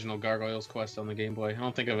the original Gargoyles Quest on the Game Boy. I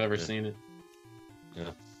don't think I've ever seen it.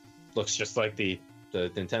 Yeah. Looks just like the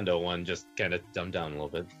Nintendo one, just kind of dumbed down a little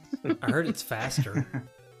bit. I heard it's faster.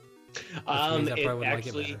 It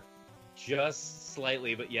actually just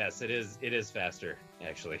slightly, but yes, it is faster,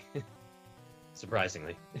 actually.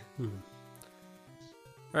 Surprisingly.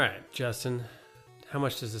 All right, Justin, how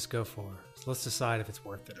much does this go for? So let's decide if it's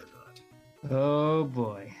worth it or not. Oh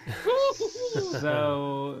boy.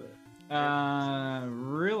 So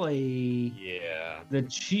really, the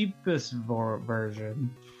cheapest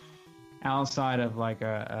version outside of like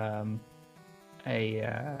a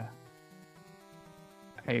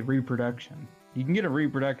reproduction. You can get a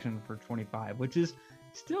reproduction for $25, which is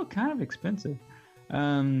still kind of expensive.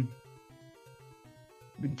 But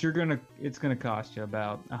it's gonna cost you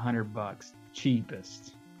about $100,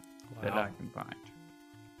 cheapest that I can find.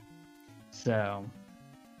 So,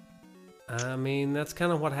 I mean, that's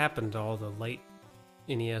kind of what happened to all the late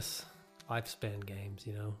NES lifespan games.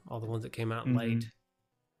 You know, all the ones that came out late.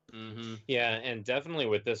 Mm-hmm. Yeah, and definitely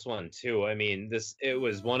with this one too. I mean, it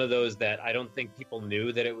was one of those that I don't think people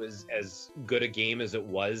knew that it was as good a game as it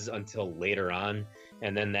was until later on,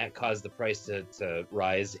 and then that caused the price to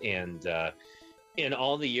rise. And in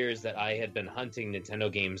all the years that I had been hunting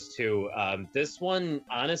Nintendo games too, this one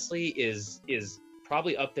honestly is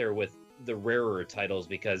probably up there with the rarer titles,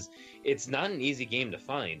 because it's not an easy game to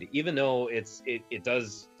find. Even though it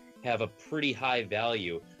does have a pretty high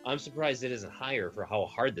value, I'm surprised it isn't higher for how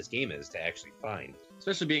hard this game is to actually find.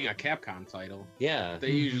 Especially being a Capcom title. Yeah.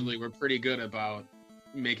 They usually were pretty good about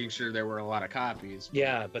making sure there were a lot of copies.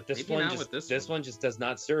 Yeah, but this one just does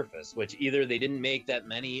not surface, which either they didn't make that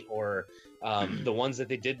many, or the ones that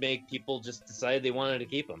they did make, people just decided they wanted to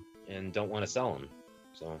keep them and don't want to sell them.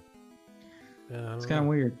 So yeah, it's kind of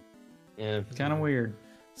weird. Yeah, it's kind of weird.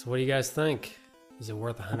 So what do you guys think? Is it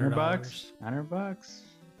worth $100? $100.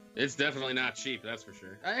 It's definitely not cheap, that's for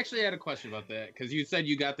sure. I actually had a question about that, because you said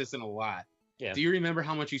you got this in a lot. Yeah. Do you remember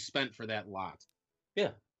how much you spent for that lot?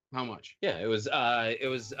 How much? Yeah, it was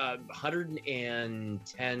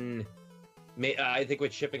 110. I think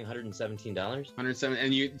with shipping $117. 107,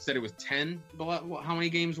 and you said it was 10. How many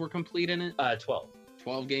games were complete in it? 12.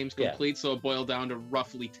 12 games Yeah. complete, so it boiled down to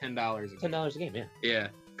roughly $10. $10 a game. Yeah. Yeah,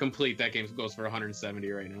 complete. That game goes for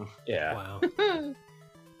 170 right now. Yeah. Wow.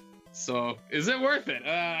 So is it worth it?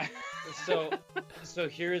 So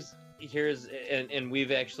here's and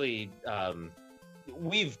we've actually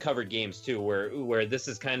we've covered games too where this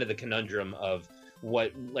is kind of the conundrum of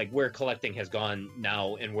where collecting has gone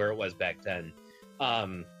now and where it was back then.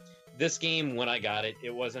 This game, when I got it,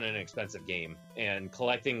 it wasn't an expensive game, and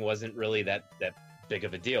collecting wasn't really that big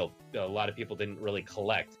of a deal. A lot of people didn't really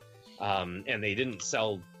collect, and they didn't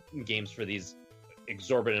sell games for these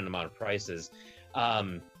exorbitant amount of prices.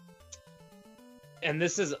 And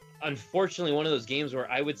this is unfortunately one of those games where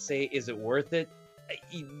I would say, is it worth it?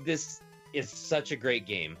 This is such a great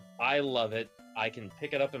game. I love it. I can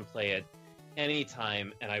pick it up and play it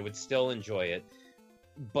anytime, and I would still enjoy it.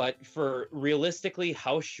 But for realistically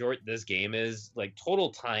how short this game is, like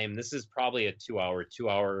total time, this is probably a 2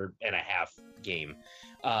 hour and a half game.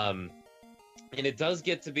 And it does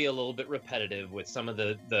get to be a little bit repetitive with some of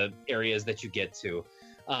the areas that you get to.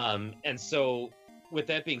 And so with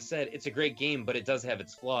that being said, it's a great game, but it does have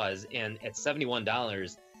its flaws. And at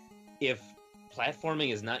 $71, if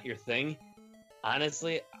platforming is not your thing,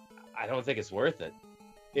 honestly, I don't think it's worth it.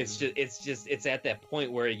 It's at that point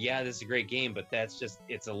where, yeah, this is a great game, but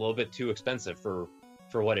it's a little bit too expensive for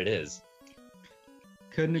what it is.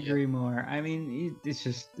 Couldn't agree more. I mean,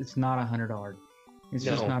 it's not $100. It's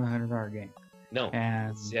just not $100 game. No.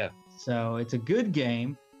 And so it's a good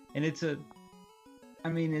game, and it's a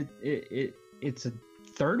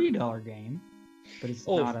 $30 game, but it's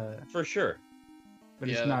not a for sure. But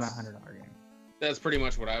it's not a $100 game. That's pretty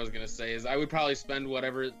much what I was gonna say. Is I would probably spend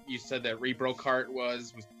whatever you said that Repro Cart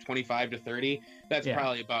was 25 to 30. That's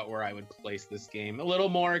probably about where I would place this game. A little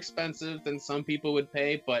more expensive than some people would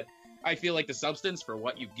pay, but I feel like the substance for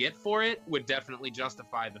what you get for it would definitely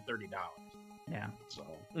justify the $30. Yeah. So.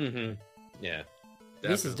 Mm-hmm. Yeah.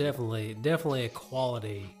 This is definitely a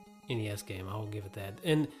quality NES game. I will give it that,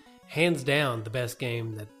 and hands down the best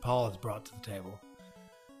game that Paul has brought to the table.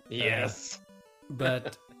 Yes.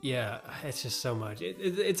 But yeah, it's just so much.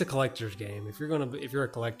 It's a collector's game. If you're a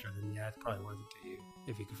collector, then yeah, it's probably worth it to you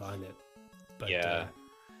if you can find it. But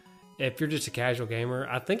if you're just a casual gamer,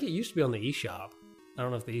 I think it used to be on the eShop. I don't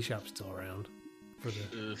know if the eShop's still around.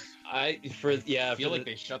 I feel like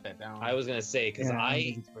they shut that down. I was gonna say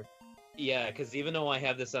because even though I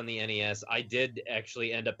have this on the NES, I did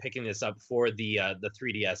actually end up picking this up for the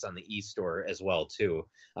 3DS on the eStore as well too.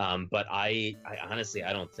 But I honestly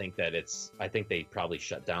I don't think that I think they probably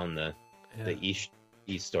shut down the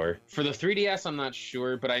eStore. For the 3DS, I'm not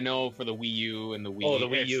sure, but I know for the Wii U and the Wii, the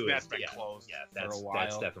Wii U that's been closed for a while.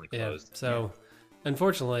 That's definitely closed. So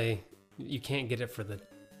unfortunately, you can't get it for the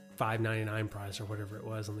 $5.99 price or whatever it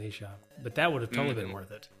was on the eShop. But that would have totally been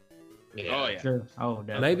worth it. Yeah. Oh yeah. Sure. Oh,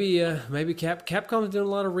 definitely. Maybe Capcom's doing a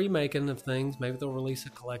lot of remaking of things. Maybe they'll release a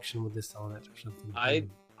collection with this on it or something.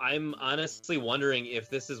 I'm honestly wondering if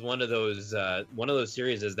this is one of those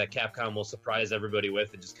series that Capcom will surprise everybody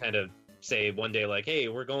with and just kind of say one day like, hey,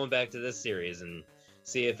 we're going back to this series, and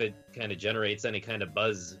see if it kind of generates any kind of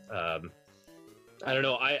buzz. I don't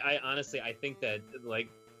know. I honestly I think that like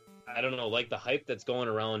the hype that's going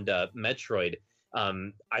around Metroid.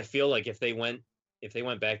 I feel like if they went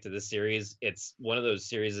back to this series, it's one of those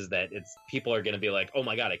series that people are going to be like, oh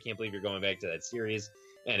my god, I can't believe you're going back to that series,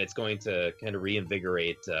 and it's going to kind of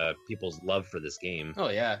reinvigorate people's love for this game. Oh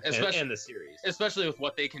yeah, especially and the series, especially with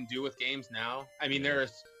what they can do with games now. I mean,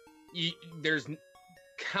 there's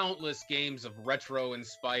countless games of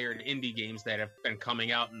retro-inspired indie games that have been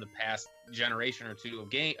coming out in the past generation or two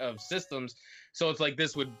of systems. So it's like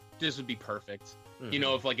this would be perfect. You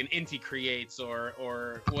know, if like an Inti Creates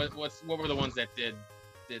or what were the ones that did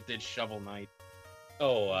Shovel Knight?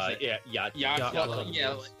 They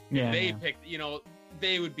picked,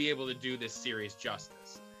 they would be able to do this series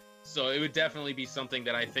justice. So it would definitely be something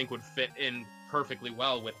that I think would fit in perfectly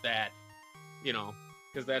well with that,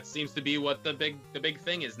 because that seems to be what the big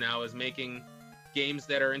thing is now, is making games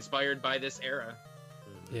that are inspired by this era.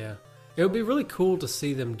 Yeah. It would be really cool to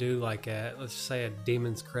see them do like let's say a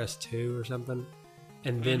Demon's Crest 2 or something,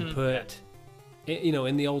 and then put,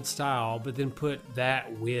 in the old style, but then put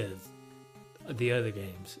that with the other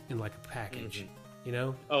games in like a package,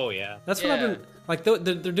 Oh yeah. That's what I've been, like,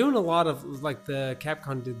 they're doing a lot of, like the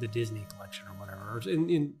Capcom did the Disney collection or whatever,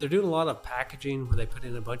 they're doing a lot of packaging where they put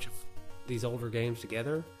in a bunch of these older games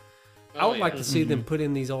together. I would like to see them put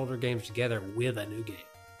in these older games together with a new game.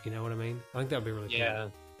 You know what I mean? I think that would be really cool. Yeah.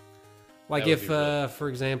 Like That would if, be really for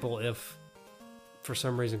example, if for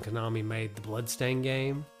some reason Konami made the Bloodstain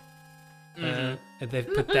game, Mhm. and they've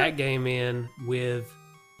put that game in with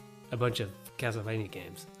a bunch of Castlevania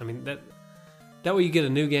games. I mean that way you get a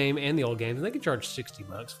new game and the old games, and they could charge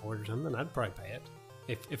 $60 for it or something. I'd probably pay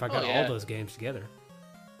it if I got yeah. all those games together.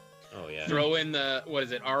 Oh yeah. Throw in the what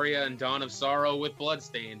is it, Aria and Dawn of Sorrow with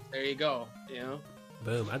Bloodstained. There you go. You know?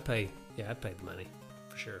 Boom! I'd pay the money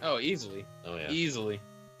for sure. Oh, easily, Oh yeah. easily.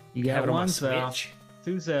 You Have got it on my one cell, Switch.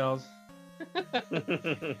 2 cells.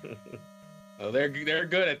 Oh, they're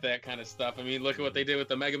good at that kind of stuff. I mean, look at what they did with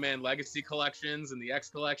the Mega Man Legacy collections and the X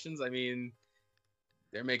collections. I mean,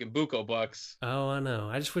 they're making buco bucks. Oh, I know.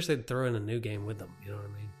 I just wish they'd throw in a new game with them. You know what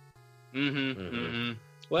I mean? Mm-hmm. Mhm. Mm-hmm.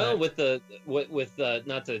 Well, But- with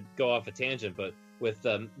not to go off a tangent, but with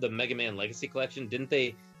the Mega Man Legacy Collection, didn't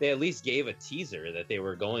they at least gave a teaser that they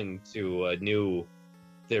were going to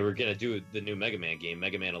do the new Mega Man game,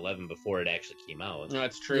 Mega Man 11, before it actually came out.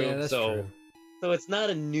 That's true. Yeah, that's So- true. So it's not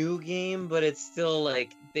a new game, but it's still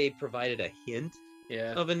like they provided a hint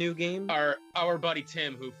Yeah. of a new game. Our buddy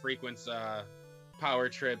Tim, who frequents Power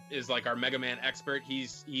Trip, is like our Mega Man expert.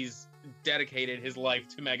 He's dedicated his life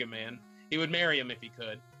to Mega Man. He would marry him if he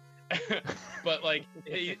could. But like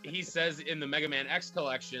he says in the Mega Man X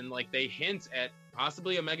collection, like they hint at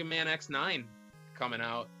possibly a Mega Man X9 coming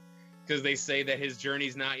out, because they say that his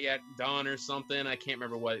journey's not yet done or something. I can't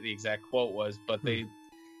remember what the exact quote was, but they.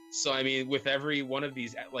 So I mean, with every one of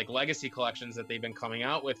these like legacy collections that they've been coming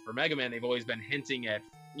out with for Mega Man, they've always been hinting at,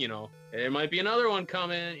 you know, there might be another one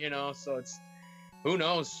coming, you know. So it's, who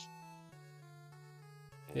knows?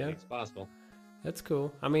 Yeah. It's possible. That's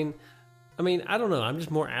cool. I mean, I don't know. I'm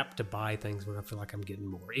just more apt to buy things when I feel like I'm getting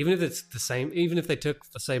more. Even if it's the same, even if they took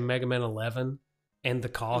the same Mega Man 11 and the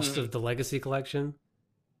cost of the Legacy Collection,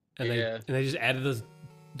 and Yeah. they just added those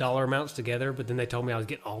dollar amounts together, but then they told me I was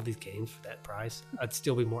getting all these games for that price, I'd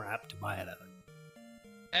still be more apt to buy it. I think.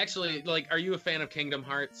 Actually, like, are you a fan of Kingdom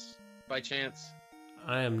Hearts by chance?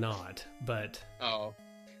 I am not, but Oh,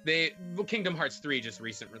 Kingdom Hearts 3 just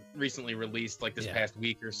recently released like this Yeah. past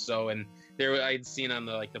week or so, and I'd seen on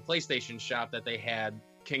the PlayStation shop that they had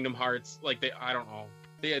Kingdom Hearts, like I don't know,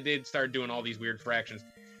 they'd started doing all these weird fractions.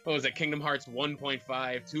 What was it? Kingdom Hearts 1.5,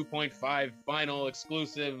 2.5 final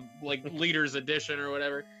exclusive, like leaders edition or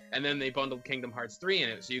whatever, and then they bundled Kingdom Hearts 3 in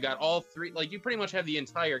it. So you got all three, like you pretty much have the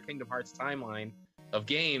entire Kingdom Hearts timeline of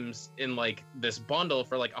games in like this bundle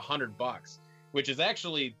for like $100, which is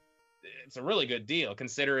actually, it's a really good deal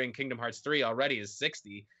considering Kingdom Hearts 3 already is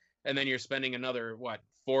 $60, and then you're spending another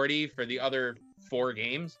 $40 for the other 4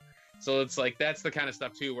 games. So it's like, that's the kind of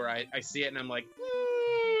stuff too where I see it and I'm like,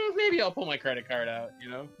 maybe I'll pull my credit card out, you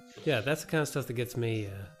know? yeah, that's the kind of stuff that gets me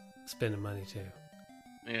spending money too.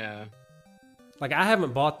 Yeah. Like, I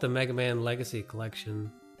haven't bought the Mega Man Legacy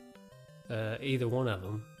Collection, either one of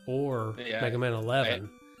them, or Yeah, Mega Man 11,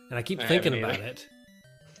 and I keep I thinking haven't about either. it.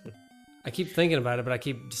 I keep thinking about it, but I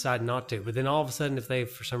keep deciding not to. But then all of a sudden, if they,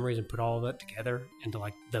 for some reason, put all of that together into,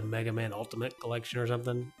 like, the Mega Man Ultimate Collection or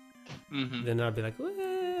something, Mm-hmm. then I'd be like, well,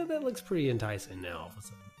 that looks pretty enticing now all of a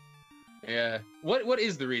sudden. Yeah. What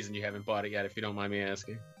is the reason you haven't bought it yet, if you don't mind me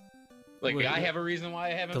asking? Like, Wait, I have a reason why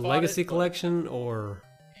I haven't The bought Legacy it, but- Collection or...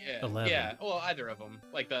 Yeah. 11. Yeah. Well, either of them.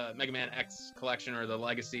 Like the Mega Man X collection or the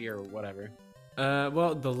Legacy or whatever.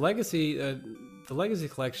 Well, the Legacy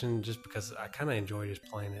Collection, just because I kind of enjoy just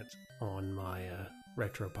playing it on my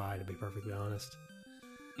RetroPie, to be perfectly honest.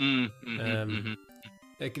 Mm-hmm.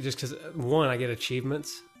 Just because, one, I get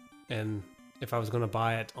achievements, and if I was going to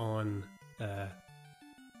buy it on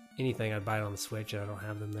anything, I'd buy it on the Switch, and I don't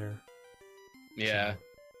have them there. Yeah. So,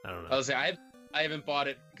 I don't know. I was say I haven't bought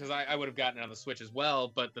it because I would have gotten it on the Switch as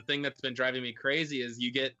well. But the thing that's been driving me crazy is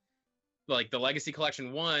you get like the Legacy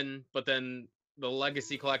Collection 1, but then the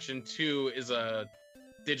Legacy Collection 2 is a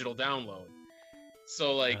digital download.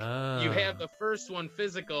 So like you have the first one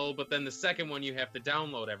physical, but then the second one you have to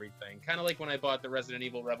download everything. Kind of like when I bought the Resident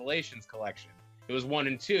Evil Revelations collection. It was 1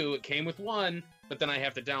 and 2. It came with 1, but then I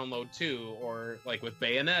have to download 2. Or like with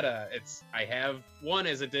Bayonetta, I have 1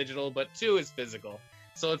 as a digital, but 2 is physical.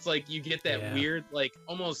 So it's like you get that weird, like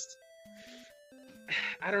almost,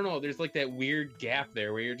 I don't know. There's like that weird gap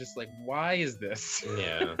there where you're just like, why is this?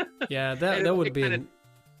 Yeah. Yeah, And that it, would like, be... kinda-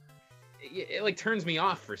 it like turns me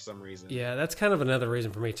off for some reason. Yeah, that's kind of another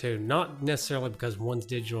reason for me too. Not necessarily because one's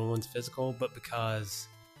digital and one's physical, but because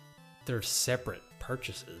they're separate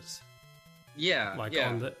purchases. Yeah. Like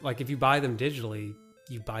yeah. like if you buy them digitally,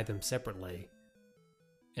 you buy them separately,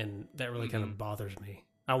 and that really kind Mhm. of bothers me.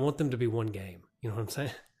 I want them to be one game. You know what I'm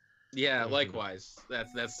saying? Yeah. Mhm. Likewise.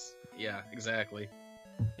 That's yeah. Exactly.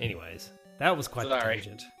 Anyways, That was quite the Sorry.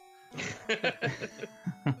 tangent.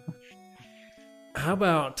 How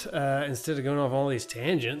about instead of going off all these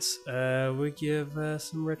tangents, we give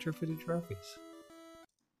some retrofitted trophies?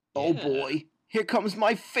 Oh Yeah. boy, here comes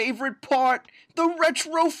my favorite part, the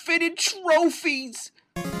retrofitted trophies.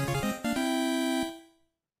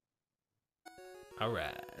 All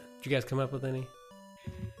right. Did you guys come up with any?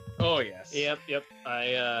 Oh yes. Yep.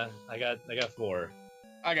 I got 4.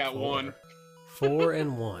 I got Four. 1. 4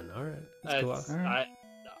 and 1. All right. Let's go That's- out. Alright.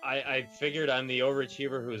 I figured I'm the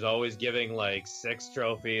overachiever who's always giving like 6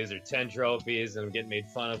 trophies or 10 trophies, and I'm getting made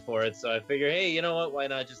fun of for it. So I figure, hey, you know what? Why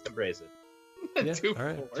not just embrace it? Yeah, Two, all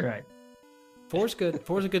right. four. That's right. 4's good.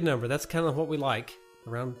 4's a good number. That's kind of what we like,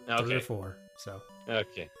 around 3 Okay. or 4. So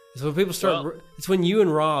Okay. it's when people start. Well- It's when you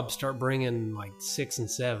and Rob start bringing like 6 and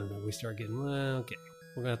 7 that we start getting. Well, okay,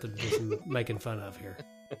 we're gonna have to do some making fun of here.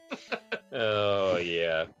 Oh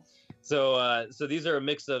yeah. So these are a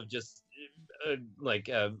mix of just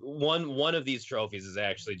one of these trophies is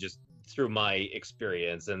actually just through my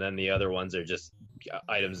experience, and then the other ones are just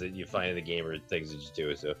items that you find in the game or things that you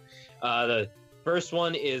do. So the first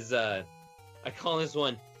one is I call this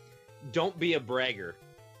one "Don't Be a Bragger,"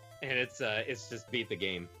 and it's just beat the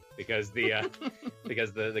game because the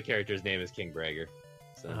because the character's name is King Bragger.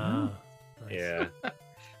 So Ah, nice. yeah.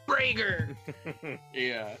 Brager.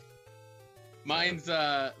 Yeah. Mine is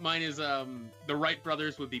the Wright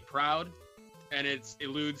brothers would be proud, and it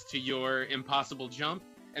alludes to your impossible jump,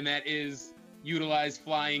 and that is utilize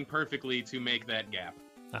flying perfectly to make that gap.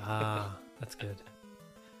 Ah, that's good.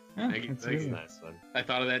 Yeah, Thank you, that's thank That's good. a nice one. I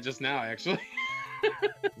thought of that just now, actually.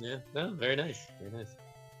 Yeah, no, very nice, very nice.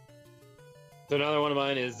 So another one of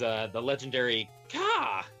mine is the legendary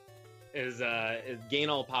Ka, is gain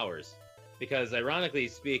all powers, because ironically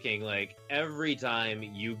speaking, like every time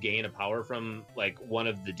you gain a power from like one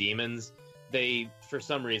of the demons, they for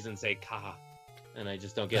some reason say Ka, and I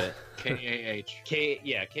just don't get it. K-A-H.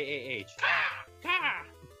 K-A-H. Ka.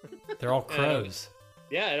 They're all crows.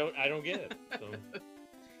 Yeah, I don't get it. So,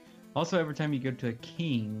 Also, every time you go to a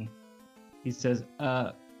king, he says,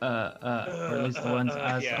 or at least the ones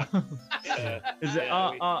I yeah. saw. Is it,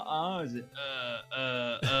 Yeah, is it,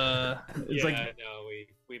 It's yeah, like, no, we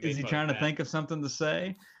is he made fun trying of to that. think of something to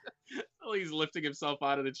say? Oh, he's lifting himself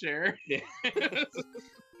out of the chair.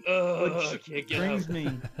 Ugh, Which can't get brings up. me,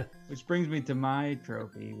 which brings me to my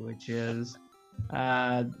trophy, which is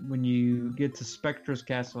when you get to Spectra's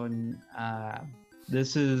castle, and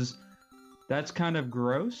that's kind of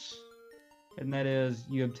gross, and that is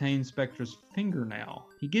you obtain Spectra's fingernail.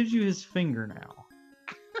 He gives you his fingernail.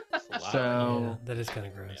 Wow. So- Yeah, that is kind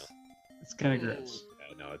of gross. It's kind of gross.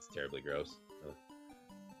 No, it's terribly gross.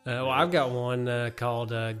 Well, I've got one called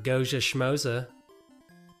Goja Schmoza,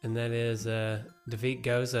 and that is defeat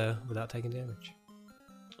Goza without taking damage.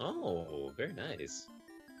 Oh, very nice.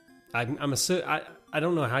 I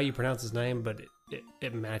don't know how you pronounce his name, but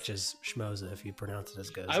it matches Schmoza if you pronounce it as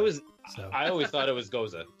Goza. I always thought it was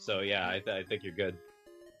Goza. So yeah, I think you're good.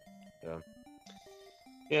 So.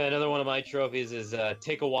 Yeah, another one of my trophies is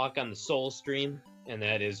take a walk on the Soul Stream, and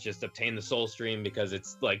that is just obtain the Soul Stream because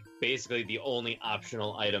it's like basically the only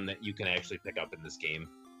optional item that you can actually pick up in this game.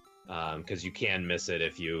 Because you can miss it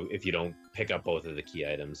if you don't pick up both of the key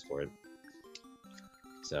items for it.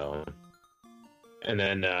 So, and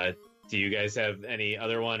then do you guys have any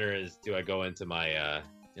other one, or do I go into my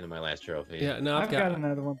last trophy? Yeah, no, I've got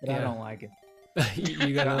another one, but I yeah. don't like it.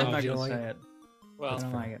 you got I'm another not one you gonna don't like? say it. Well, I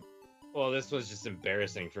don't like it. Well, this was just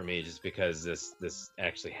embarrassing for me, just because this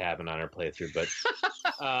actually happened on our playthrough. But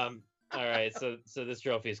all right, so this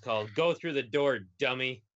trophy is called "Go Through the Door,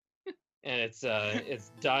 Dummy," and it's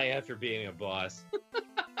die after being a boss.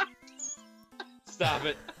 Stop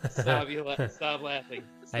it! Stop stop laughing!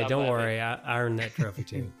 Hey, Stop don't laughing. worry, I earned that trophy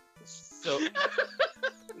too. So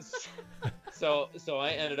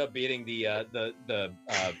I ended up beating the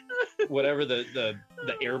whatever the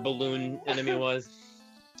air balloon enemy was.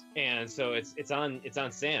 And so it's on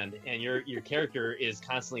sand, and your character is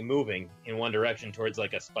constantly moving in one direction towards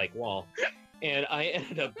like a spike wall, and I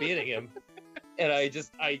ended up beating him, and I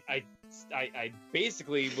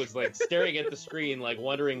basically was like staring at the screen, like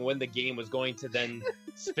wondering when the game was going to then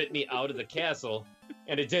spit me out of the castle,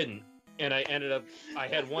 and it didn't, and I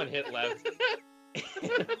had one hit left,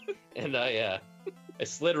 and I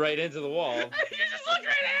slid right into the wall. You just looked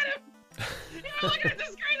right at him. You were looking at the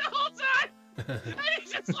screen the whole time. And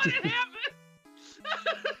you just let it happen.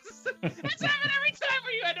 It's happened every time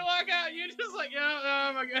where you had to walk out. You're just like,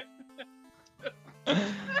 oh my god.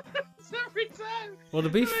 It's every time. Well, to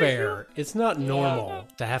be fair, it's not normal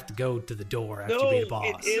to have to go to the door after you beat a boss.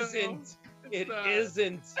 It isn't. It not.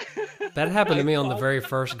 isn't. That happened to I me on the thought- very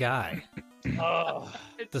first guy. Oh.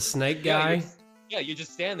 The snake Yeah, guy. you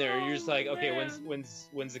just stand there and you're just like, okay,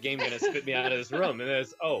 when's the game gonna spit me out of this room? And then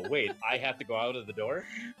it's, oh wait, I have to go out of the door.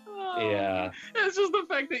 Yeah. It's just the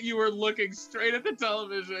fact that you were looking straight at the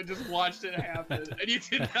television and just watched it happen, and you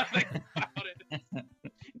did nothing about it.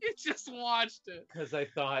 You just watched it. Because I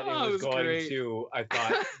thought Oh, it was going great. to. I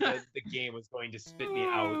thought that the game was going to spit me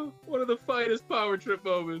out. Oh, one of the finest power trip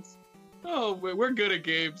moments. Oh, we're good at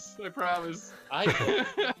games. I promise. I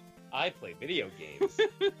play video games.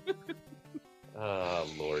 Oh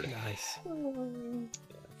Lord. Nice.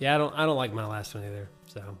 Yeah, I don't like my last one either.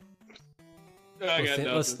 So I got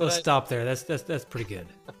let's nothing. stop there. That's pretty good.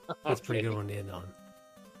 That's a pretty good one to end on.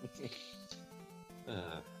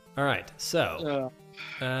 All right, so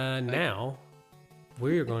now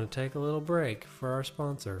we're going to take a little break for our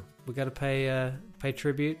sponsor. We got to pay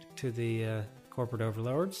tribute to the corporate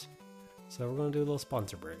overlords, so we're going to do a little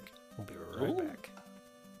sponsor break. We'll be right back.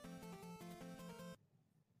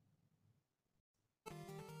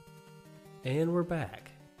 And we're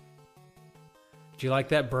back. Did you like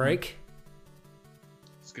that break?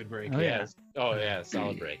 It's a good break. Oh, yeah. Yes. Oh yeah,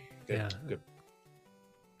 solid break. Good. Yeah. Good.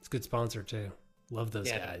 It's a good sponsor too. Love those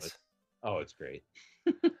Yeah, guys. Oh, it's great.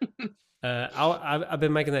 I've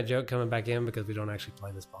been making that joke coming back in because we don't actually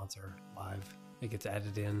play the sponsor live. It gets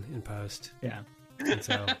added in post. Yeah. And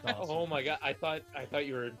so Oh my god, I thought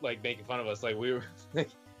you were like making fun of us. Like we were. Like,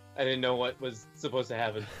 I didn't know what was supposed to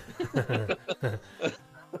happen.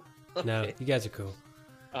 no, you guys are cool.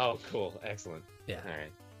 Oh, cool. Excellent. Yeah. All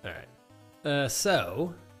right. All right.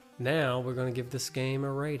 So now we're going to give this game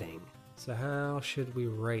a rating. So how should we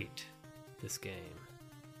rate this game?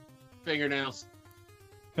 Fingernails.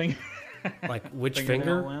 Finger. Like which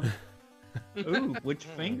Fingernail finger? limp? Ooh, which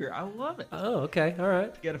finger? I love it. Oh, okay. All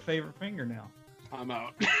right. You got a favorite fingernail? I'm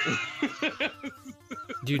out.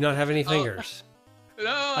 Do you not have any fingers?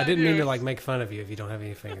 No, I didn't mean do. to like make fun of you if you don't have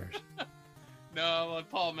any fingers. No, I'll let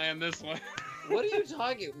Paul man this one. What are you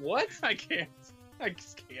talking? What? I can't. I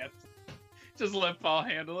just can't. Just let Paul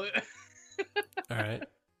handle it. All right.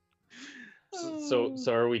 So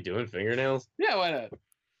are we doing fingernails? Yeah, why not?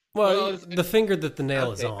 Well, it's- the finger that the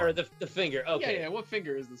nail is Okay, on. or the finger. Okay. Yeah. What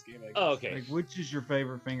finger is this game? I guess? Oh, okay. Like, which is your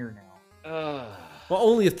favorite fingernail? Uh, Well,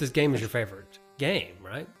 only if this game is your favorite game,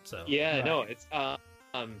 right? So yeah. Right. No, it's I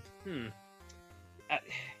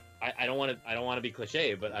don't want to be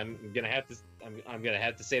cliche, but I'm gonna have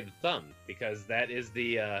to say the thumb, because that is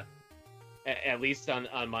the at least on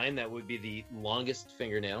mine, that would be the longest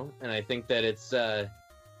fingernail, and I think that it's a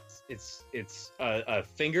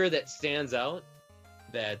finger that stands out,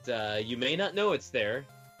 that you may not know it's there,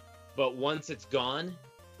 but once it's gone,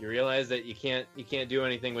 you realize that you can't do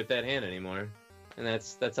anything with that hand anymore, and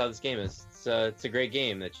that's how this game is. It's a great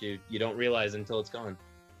game that you don't realize until it's gone.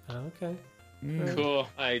 Oh, okay. Cool.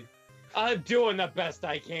 I'm doing the best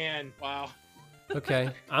I can. Wow. Okay.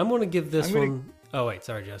 I'm going to give this I'm gonna- one. Oh wait,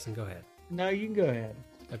 sorry, Justin. Go ahead. No, you can go ahead.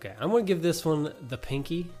 Okay, I'm going to give this one the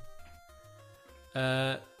pinky.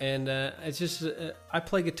 It's just I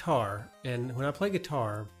play guitar, and when I play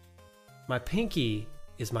guitar, my pinky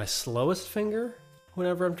is my slowest finger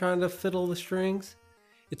whenever I'm trying to fiddle the strings.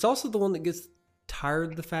 It's also the one that gets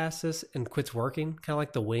tired the fastest and quits working, kind of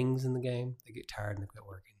like the wings in the game. They get tired and they quit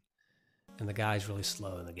working. And the guy's really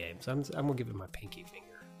slow in the game, so I'm going to give it my pinky finger.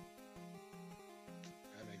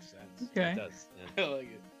 That makes sense. Okay. It does. Yeah. I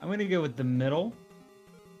like it. I'm gonna go with the middle,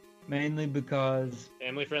 mainly because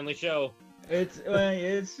Family friendly show. it's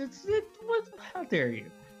what? How dare you?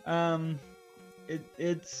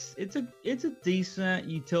 It's a decent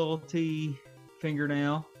utility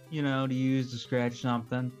fingernail, to use to scratch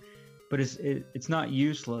something, but it's not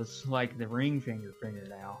useless like the ring finger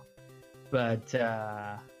fingernail. But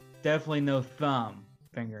definitely no thumb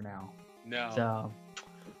fingernail. No. So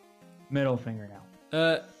middle fingernail,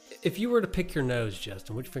 If you were to pick your nose,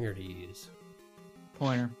 Justin, which finger do you use?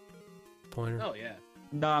 pointer. Pointer? Oh yeah.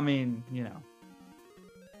 No, I mean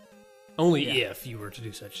Only yeah. if you were to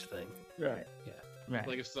do such a thing. right. Yeah. Right.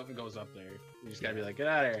 Like if something goes up there, you just gotta be like, get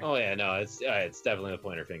out of here. Oh yeah, no, it's definitely a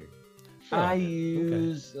pointer finger. I okay.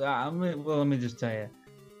 use. Let me just tell you.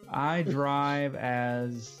 I drive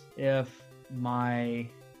as if my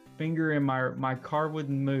finger in my car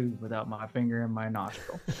wouldn't move without my finger in my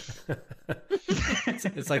nostril.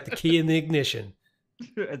 It's like the key in the ignition.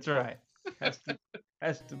 That's right.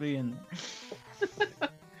 Has to be in.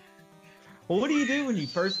 Well, what do you do when you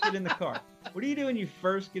first get in the car? What do you do when you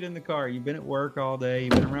first get in the car? You've been at work all day.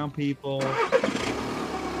 You've been around people. That's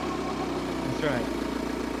right.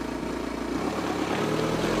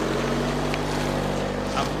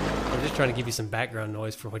 I'm just trying to give you some background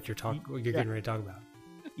noise for what you're getting ready to talk about.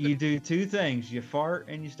 You do two things: you fart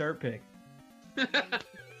and you start picking.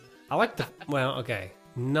 I like well, okay,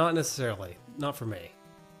 not necessarily, not for me.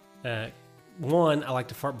 One, I like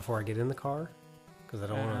to fart before I get in the car because I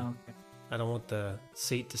don't want to. Okay. I don't want the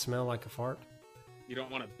seat to smell like a fart. You don't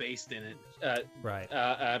want to baste in it. Right.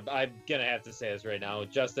 I'm gonna have to say this right now,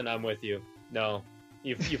 Justin. I'm with you. No,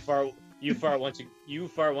 you fart. You fart once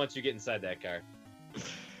you get inside that car.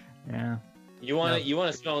 Yeah. You want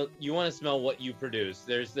to smell what you produce.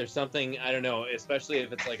 There's something, I don't know, especially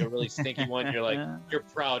if it's like a really stinky one. You're like, you're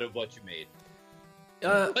proud of what you made.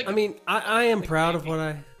 I mean, I am proud of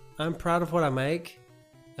what I'm proud of what I make.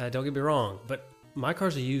 Don't get me wrong, but my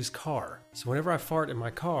car's a used car, so whenever I fart in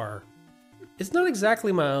my car, it's not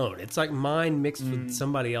exactly my own. It's like mine mixed with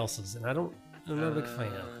somebody else's, and I'm not a big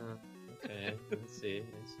fan. Okay, let's see.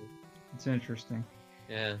 It's interesting.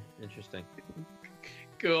 Yeah, interesting.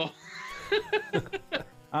 Cool.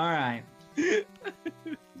 All right.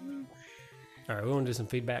 All right, we want to do some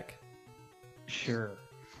feedback. Sure.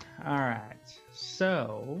 All right.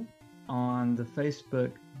 So, on the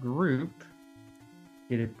Facebook group,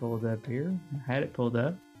 get it pulled up here. I had it pulled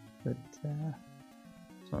up, but it's going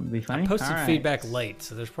to be funny. I posted All right. feedback late,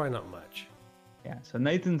 so there's probably not much. Yeah. So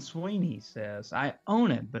Nathan Sweeney says, "I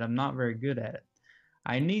own it, but I'm not very good at it.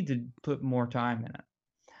 I need to put more time in it.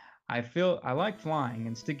 I feel I like flying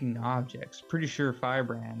and sticking to objects. Pretty sure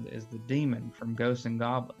Firebrand is the demon from Ghosts and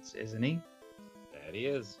Goblins, isn't he?" That he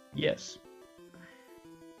is. Yes.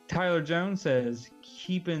 Tyler Jones says,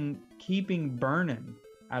 keeping burning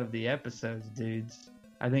out of the episodes, dudes.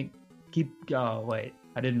 I think oh wait,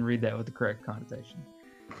 I didn't read that with the correct connotation.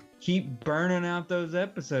 Keep burning out those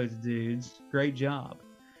episodes, dudes. Great job.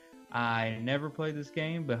 I never played this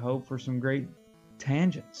game, but hope for some great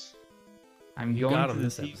tangents. You got him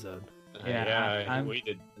this episode. Yeah,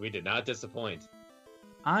 we did not disappoint.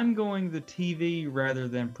 I'm going the TV rather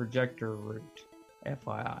than projector route,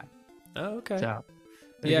 FYI. Oh, okay. So,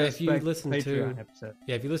 yeah, if you listen Patreon episode.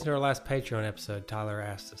 if you listen to our last Patreon episode, Tyler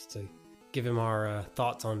asked us to give him our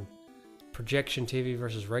thoughts on projection TV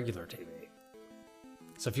versus regular TV.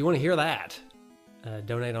 So if you want to hear that,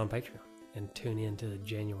 donate on Patreon and tune in to the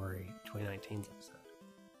January 2019 episode.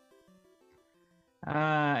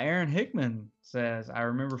 Aaron Hickman says, "I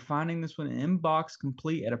remember finding this one in box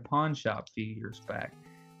complete at a pawn shop a few years back.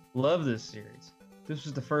 Love this series. This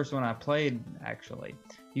was the first one I played, actually.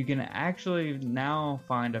 You can actually now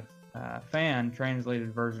find a fan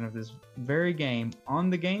translated version of this very game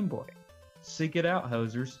on the Game Boy. Seek it out,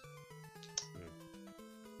 hosers."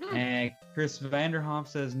 And Chris Vanderhoff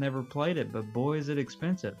says, "Never played it, but boy, is it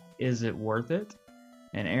expensive. Is it worth it?"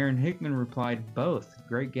 And Aaron Hickman replied, "Both.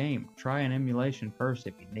 Great game. Try an emulation first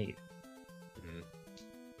if you need."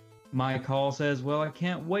 Mike Hall says, "Well, I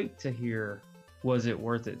can't wait to hear Was It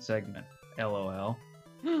Worth It segment. LOL."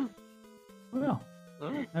 Well,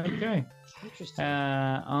 okay. Interesting.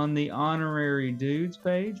 On the honorary dudes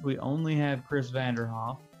page, we only have Chris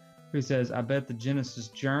Vanderhoff, who says, "I bet the Genesis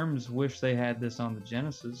germs wish they had this on the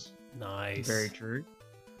Genesis." Nice. Very true.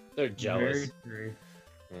 They're jealous. Very true.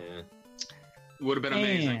 Yeah. Would have been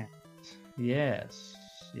amazing. And, yes.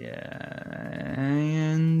 Yeah.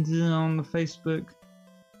 And on the Facebook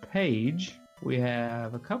page, we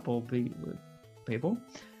have a couple people.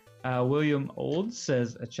 William Old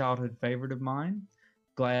says, "A childhood favorite of mine.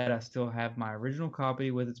 Glad I still have my original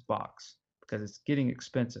copy with its box because it's getting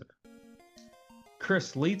expensive."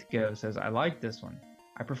 Chris Leithgo says, "I like this one.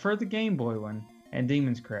 I prefer the Game Boy one and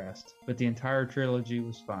Demon's Crest, but the entire trilogy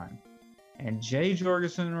was fine." And Jay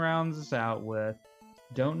Jorgensen rounds us out with,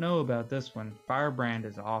 "Don't know about this one. Firebrand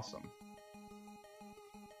is awesome."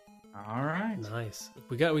 All right. Nice.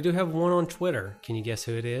 We do have one on Twitter. Can you guess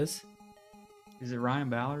who it is? Is it Ryan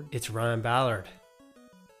Ballard? It's Ryan Ballard.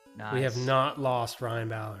 Nice. We have not lost Ryan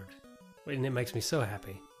Ballard. And it makes me so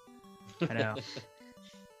happy. I know.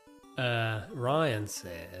 Ryan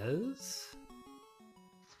says,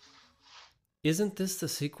 "Isn't this the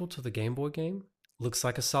sequel to the Game Boy game? Looks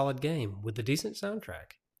like a solid game with a decent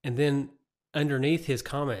soundtrack." And then underneath his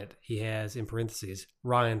comment, he has in parentheses,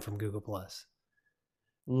 "Ryan from Google Plus."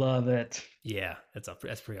 Love it. Yeah, that's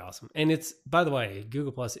pretty awesome. And it's, by the way,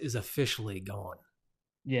 Google Plus is officially gone.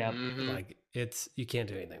 Yeah. Mhm. Like you can't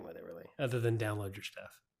do anything with it really, other than download your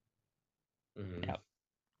stuff. Mhm. Yep.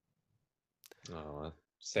 Oh,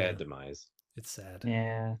 sad Yeah. demise. It's sad.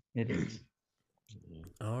 Yeah, it is.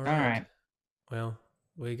 All All right. Well,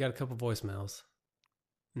 we got a couple voicemails,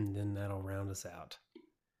 and then that'll round us out.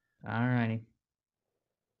 All righty.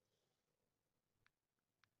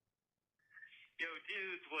 Yo,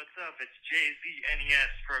 dudes, what's up? It's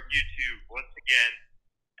JZNES from YouTube once again,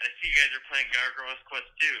 and I see you guys are playing Gargoyles Quest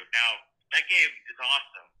 2. Now, that game is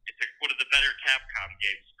awesome. It's one of the better Capcom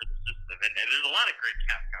games for the system, And there's a lot of great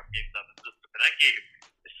Capcom games on the system, but that game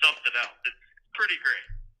is something else. It's pretty great.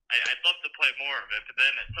 I'd love to play more of it, but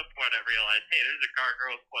then at some point I realized, hey, there's a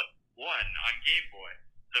Gargoyles Quest 1 on Game Boy.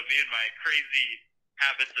 So me and my crazy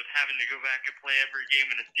habits of having to go back and play every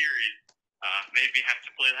game in a series made me have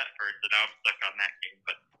to play that first, and now I'm stuck on that game.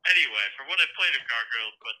 But anyway, from what I played of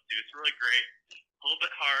Gargoyles Quest 2, it's really great. A little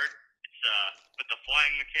bit hard. It's but the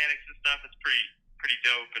flying mechanics and stuff, it's pretty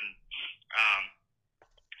dope, and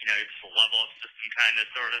it's a level up system kind of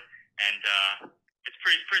sort of, and it's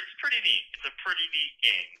pretty neat. It's a pretty neat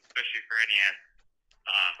game, especially for NES.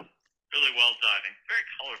 Really well done and very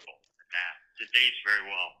colorful. It's aged very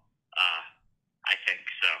well, I think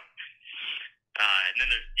so. And then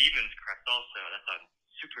there's Demon's Crest also. That's on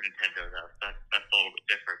Super Nintendo though. So that's a little bit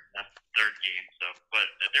different. That's the third game. So, but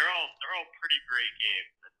they're all pretty great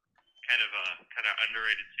games. Kind of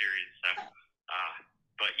underrated series. So,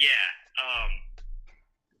 but yeah,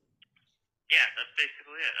 that's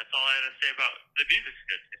basically it. That's all I had to say about the music's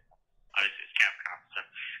good too. Obviously, it's Capcom. So,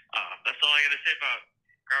 that's all I got to say about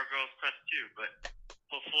Gargoyles Quest 2. But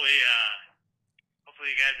hopefully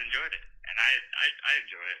you guys enjoyed it, and I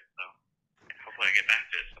enjoy it. So, hopefully I get back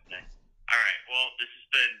to it someday. All right. Well, this has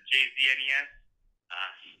been JZNES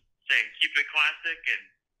saying keep it classic,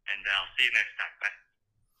 and I'll see you next time. Bye.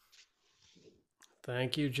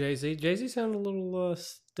 Thank you, Jay-Z. Jay-Z sounded a little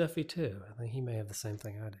stuffy too. I think he may have the same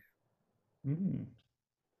thing I do.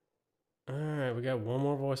 All right, we got one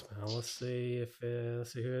more voicemail. Let's see who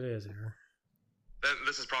it is here.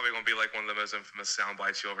 This is probably going to be like one of the most infamous sound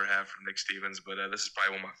bites you'll ever have from Nick Stevens, but this is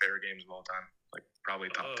probably one of my favorite games of all time. Like probably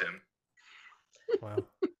top 10. Wow.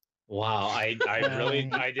 Wow, I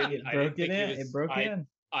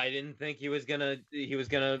didn't think he was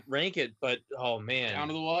gonna rank it, but oh man, Down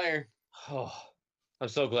to the wire. oh, I'm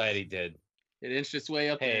so glad he did. It inched its way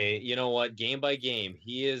up Hey, you know what? Game by game,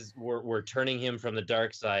 we're turning him from the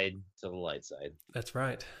dark side to the light side. That's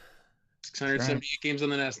right. there. 678 games on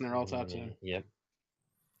the NES, and they're all top 10. Yep.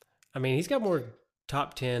 I mean, he's got more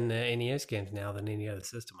top 10 NES games now than any other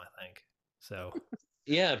system, I think. So,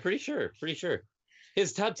 Yeah, pretty sure.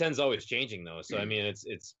 His top 10's always changing though, so I mean,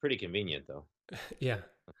 it's pretty convenient though. yeah.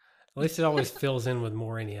 At least it always fills in with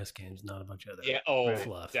more NES games, not a bunch of other Yeah. Oh,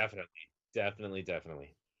 fluff. definitely.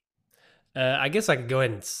 I guess I could go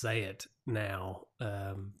ahead and say it now,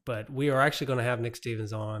 but we are actually going to have Nick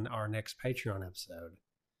Stevens on our next Patreon episode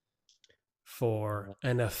for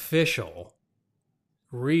an official,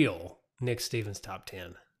 real Nick Stevens top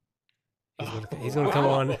 10. He's going to come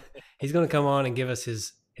on. He's going to come on and give us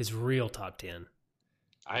his real top 10.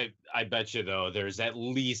 I bet you though, there's at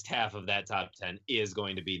least half of that top 10 is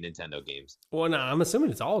going to be Nintendo games. Well, no, I'm assuming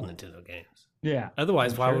it's all Nintendo games. Yeah.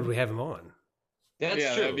 Otherwise, why would we have him on? That's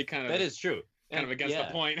Yeah, true. that'd be kind of- that is true. Kind of against yeah.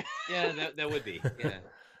 the point. Yeah, that would be. Yeah.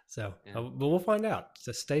 So, Yeah. but we'll find out.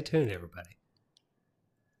 So stay tuned, everybody.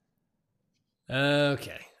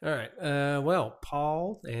 Okay. All right. Well,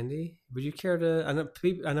 Paul, Andy, would you care to?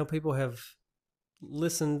 I know people have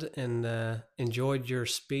listened and enjoyed your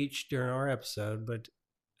speech during our episode, but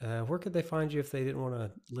where could they find you if they didn't want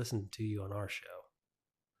to listen to you on our show?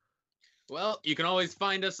 Well, you can always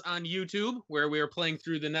find us on YouTube, where we are playing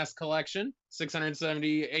through the NES collection,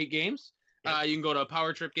 678 games. You can go to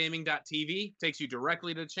powertripgaming.tv. Takes you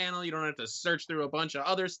directly to the channel. You don't have to search through a bunch of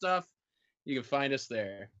other stuff. You can find us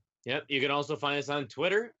there. Yep. You can also find us on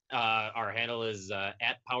Twitter. Our handle is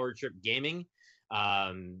at PowerTripGaming.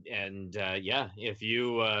 Yeah, if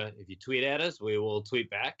you tweet at us, we will tweet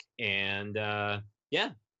back. And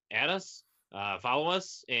add us, follow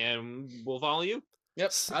us, and we'll follow you.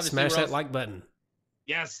 Yep. Smash that like button.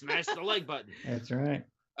 Yes, smash the like button. That's right.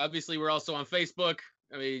 Obviously, we're also on Facebook.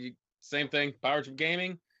 I mean, same thing, Power Trip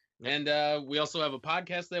Gaming. And we also have a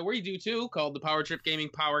podcast that we do too, called the Power Trip Gaming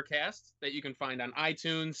Powercast, that you can find on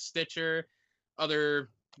iTunes, Stitcher, other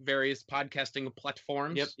various podcasting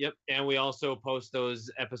platforms. Yep. And we also post those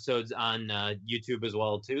episodes on YouTube as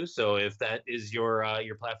well too. So if that is your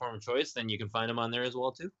platform of choice, then you can find them on there as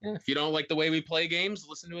well too. Yeah, if you don't like the way we play games,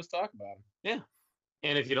 listen to us talk about them. Yeah.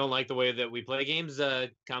 And if you don't like the way that we play games,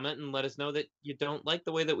 comment and let us know that you don't like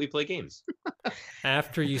the way that we play games.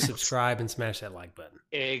 After you subscribe and smash that like button.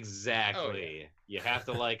 Exactly. Oh, yeah. You have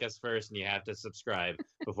to like us first and you have to subscribe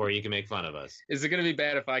before you can make fun of us. Is it going to be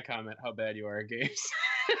bad if I comment how bad you are at games?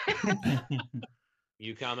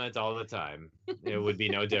 You comment all the time. It would be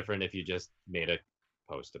no different if you just made a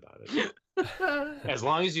post about it. As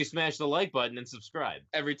long as you smash the like button and subscribe.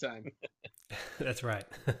 Every time. That's right.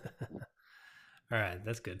 All right,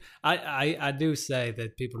 that's good. I do say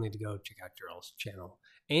that people need to go check out your all's channel.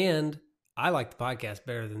 And I like the podcast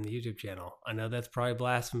better than the YouTube channel. I know that's probably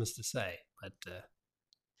blasphemous to say, but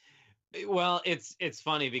Well, it's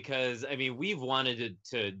funny because I mean we've wanted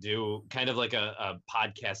to do kind of like a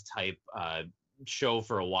podcast type show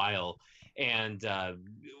for a while, and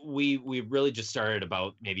we really just started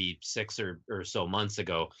about maybe 6 or so months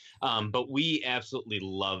ago. But we absolutely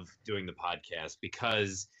love doing the podcast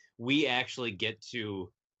because we actually get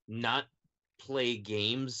to not play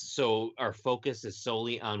games, so our focus is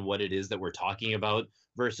solely on what it is that we're talking about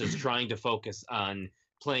versus trying to focus on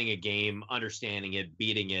playing a game, understanding it,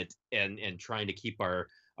 beating it, and trying to keep our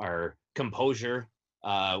composure,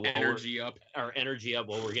 Energy up. our energy up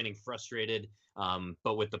while we're getting frustrated.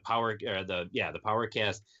 But with the the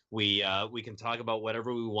PowerCast, we can talk about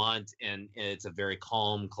whatever we want, and it's a very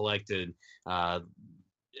calm, collected.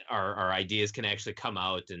 Our ideas can actually come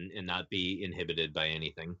out and not be inhibited by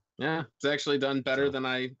anything. Yeah, it's actually done better So- than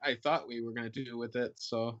I thought we were going to do with it.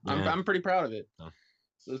 So Yeah. I'm pretty proud of it. So.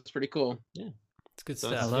 So it's pretty cool. It's good So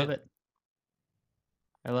stuff. I love it.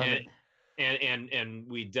 I love it. And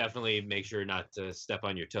we definitely make sure not to step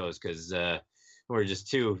on your toes because we're just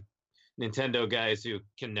two Nintendo guys who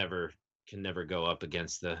can never go up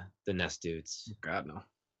against the NES dudes. God no.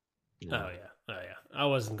 You know? Oh yeah. I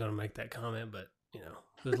wasn't gonna make that comment, but you know,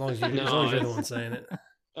 as long as No, you're the it's- one saying it.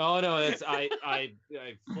 Oh no, it's I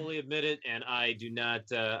fully admit it, and I do not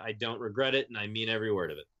I don't regret it, and I mean every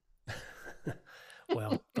word of it.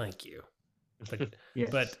 Well, thank you. But Yes,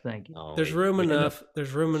 but thank you. Oh, there's we- room we- enough.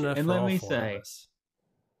 There's room enough And for let all me four say- of us.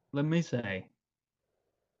 Let me say,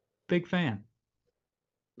 big fan.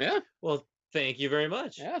 Yeah. Well, thank you very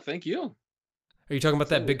much. Yeah. Thank you. Are you talking about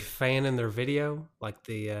that So- big fan in their video, like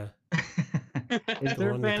the Is the there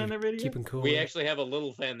a one that fan in they're the video? keeping cool? We with? actually have a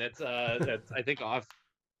little fan that's I think off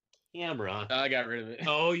camera. I got rid of it.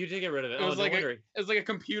 Oh, you did get rid of it. It was no like wonder. it's like a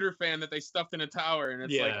computer fan that they stuffed in a tower, and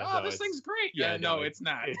it's like, Yeah, oh, no, this it's- thing's great. yeah, Yeah, no, no, it's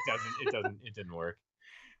not. It didn't work.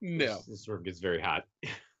 No. This work gets very hot.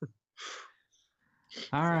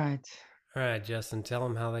 All right. All right, Justin, tell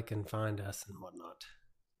them how they can find us and whatnot.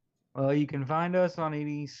 Well, you can find us on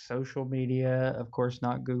any social media. Of course,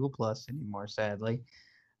 not Google Plus anymore, sadly.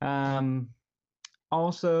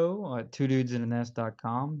 Also at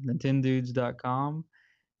twodudesandannest.com, nintendudes.com,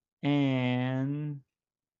 and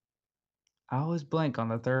I always blank on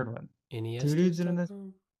the third one. NES Two dudes in a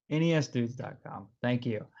dudes.com? nesdudes.com. Thank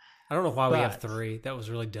you. I don't know why we have But- 3. That was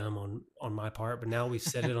really dumb on my part, but now we've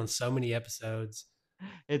said it on so many episodes.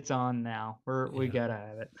 It's on now. We Yeah. gotta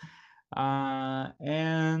have it.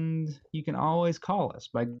 And you can always call us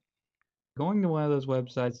by going to one of those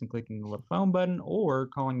websites and clicking the little phone button or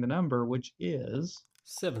calling the number, which is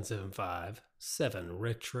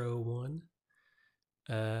 775-7-RETRO-1,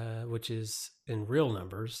 which is in real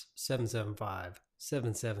numbers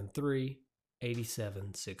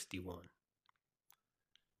 775-773-8761.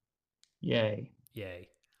 yay. Yay.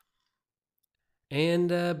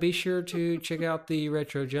 And be sure to check out the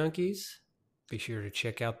Retro Junkies. Be sure to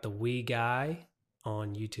check out the Wee Guy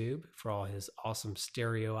on YouTube for all his awesome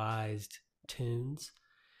stereoized tunes.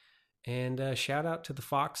 And shout out to the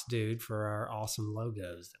Fox Dude for our awesome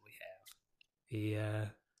logos that we have.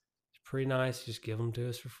 He's pretty nice. Just give them to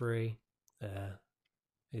us for free.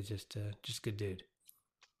 He's just a good dude.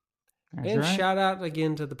 That's and right. shout out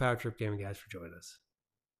again to the Power Trip Gaming guys for joining us.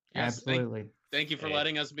 Yes, Absolutely. Thank you for Hey,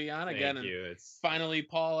 letting us be on again. Thank And you. It's finally,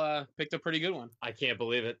 Paul picked a pretty good one. I can't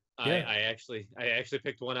believe it. Yeah. I actually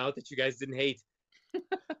picked one out that you guys didn't hate.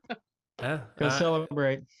 Go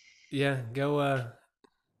celebrate. Yeah, go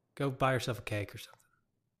buy yourself a cake or something.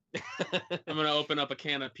 I'm gonna open up a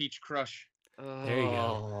can of Peach Crush. There you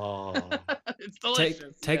go. Oh. It's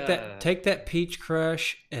delicious. Take Yeah. that peach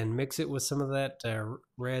crush and mix it with some of that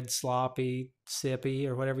red sloppy sippy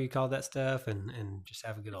or whatever you call that stuff, and just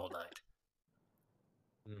have a good old night.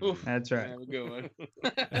 Oof. That's right. Have a good one.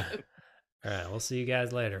 All right, we'll see you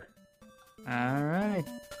guys later. All right.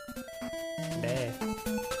 Bye.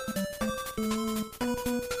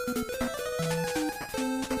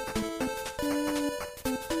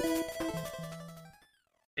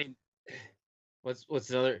 What's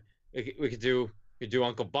another? We could do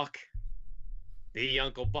Uncle Buck. The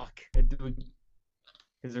Uncle Buck.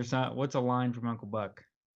 Is there some? What's a line from Uncle Buck?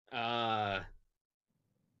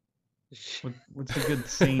 What's a good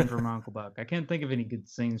scene from Uncle Buck? I can't think of any good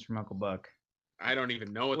scenes from Uncle Buck. I don't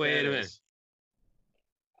even know what Wait that a minute. is.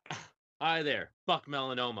 Hi there, Buck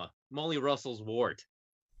Melanoma, Molly Russell's wart.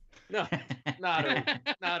 No,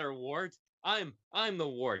 not her wart. I'm the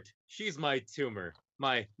wart. She's my tumor,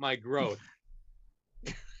 my growth.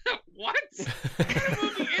 What? What kind of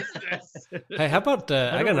movie is this? Hey, how about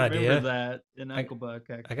I got don't an remember idea. that in Uncle Buck.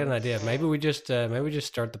 Actually. I got an idea. Maybe we just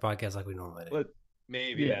start the podcast like we normally do. What?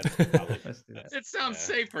 Maybe Yeah. that's probably. Let's do that. It sounds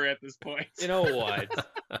Yeah. safer at this point. You know what?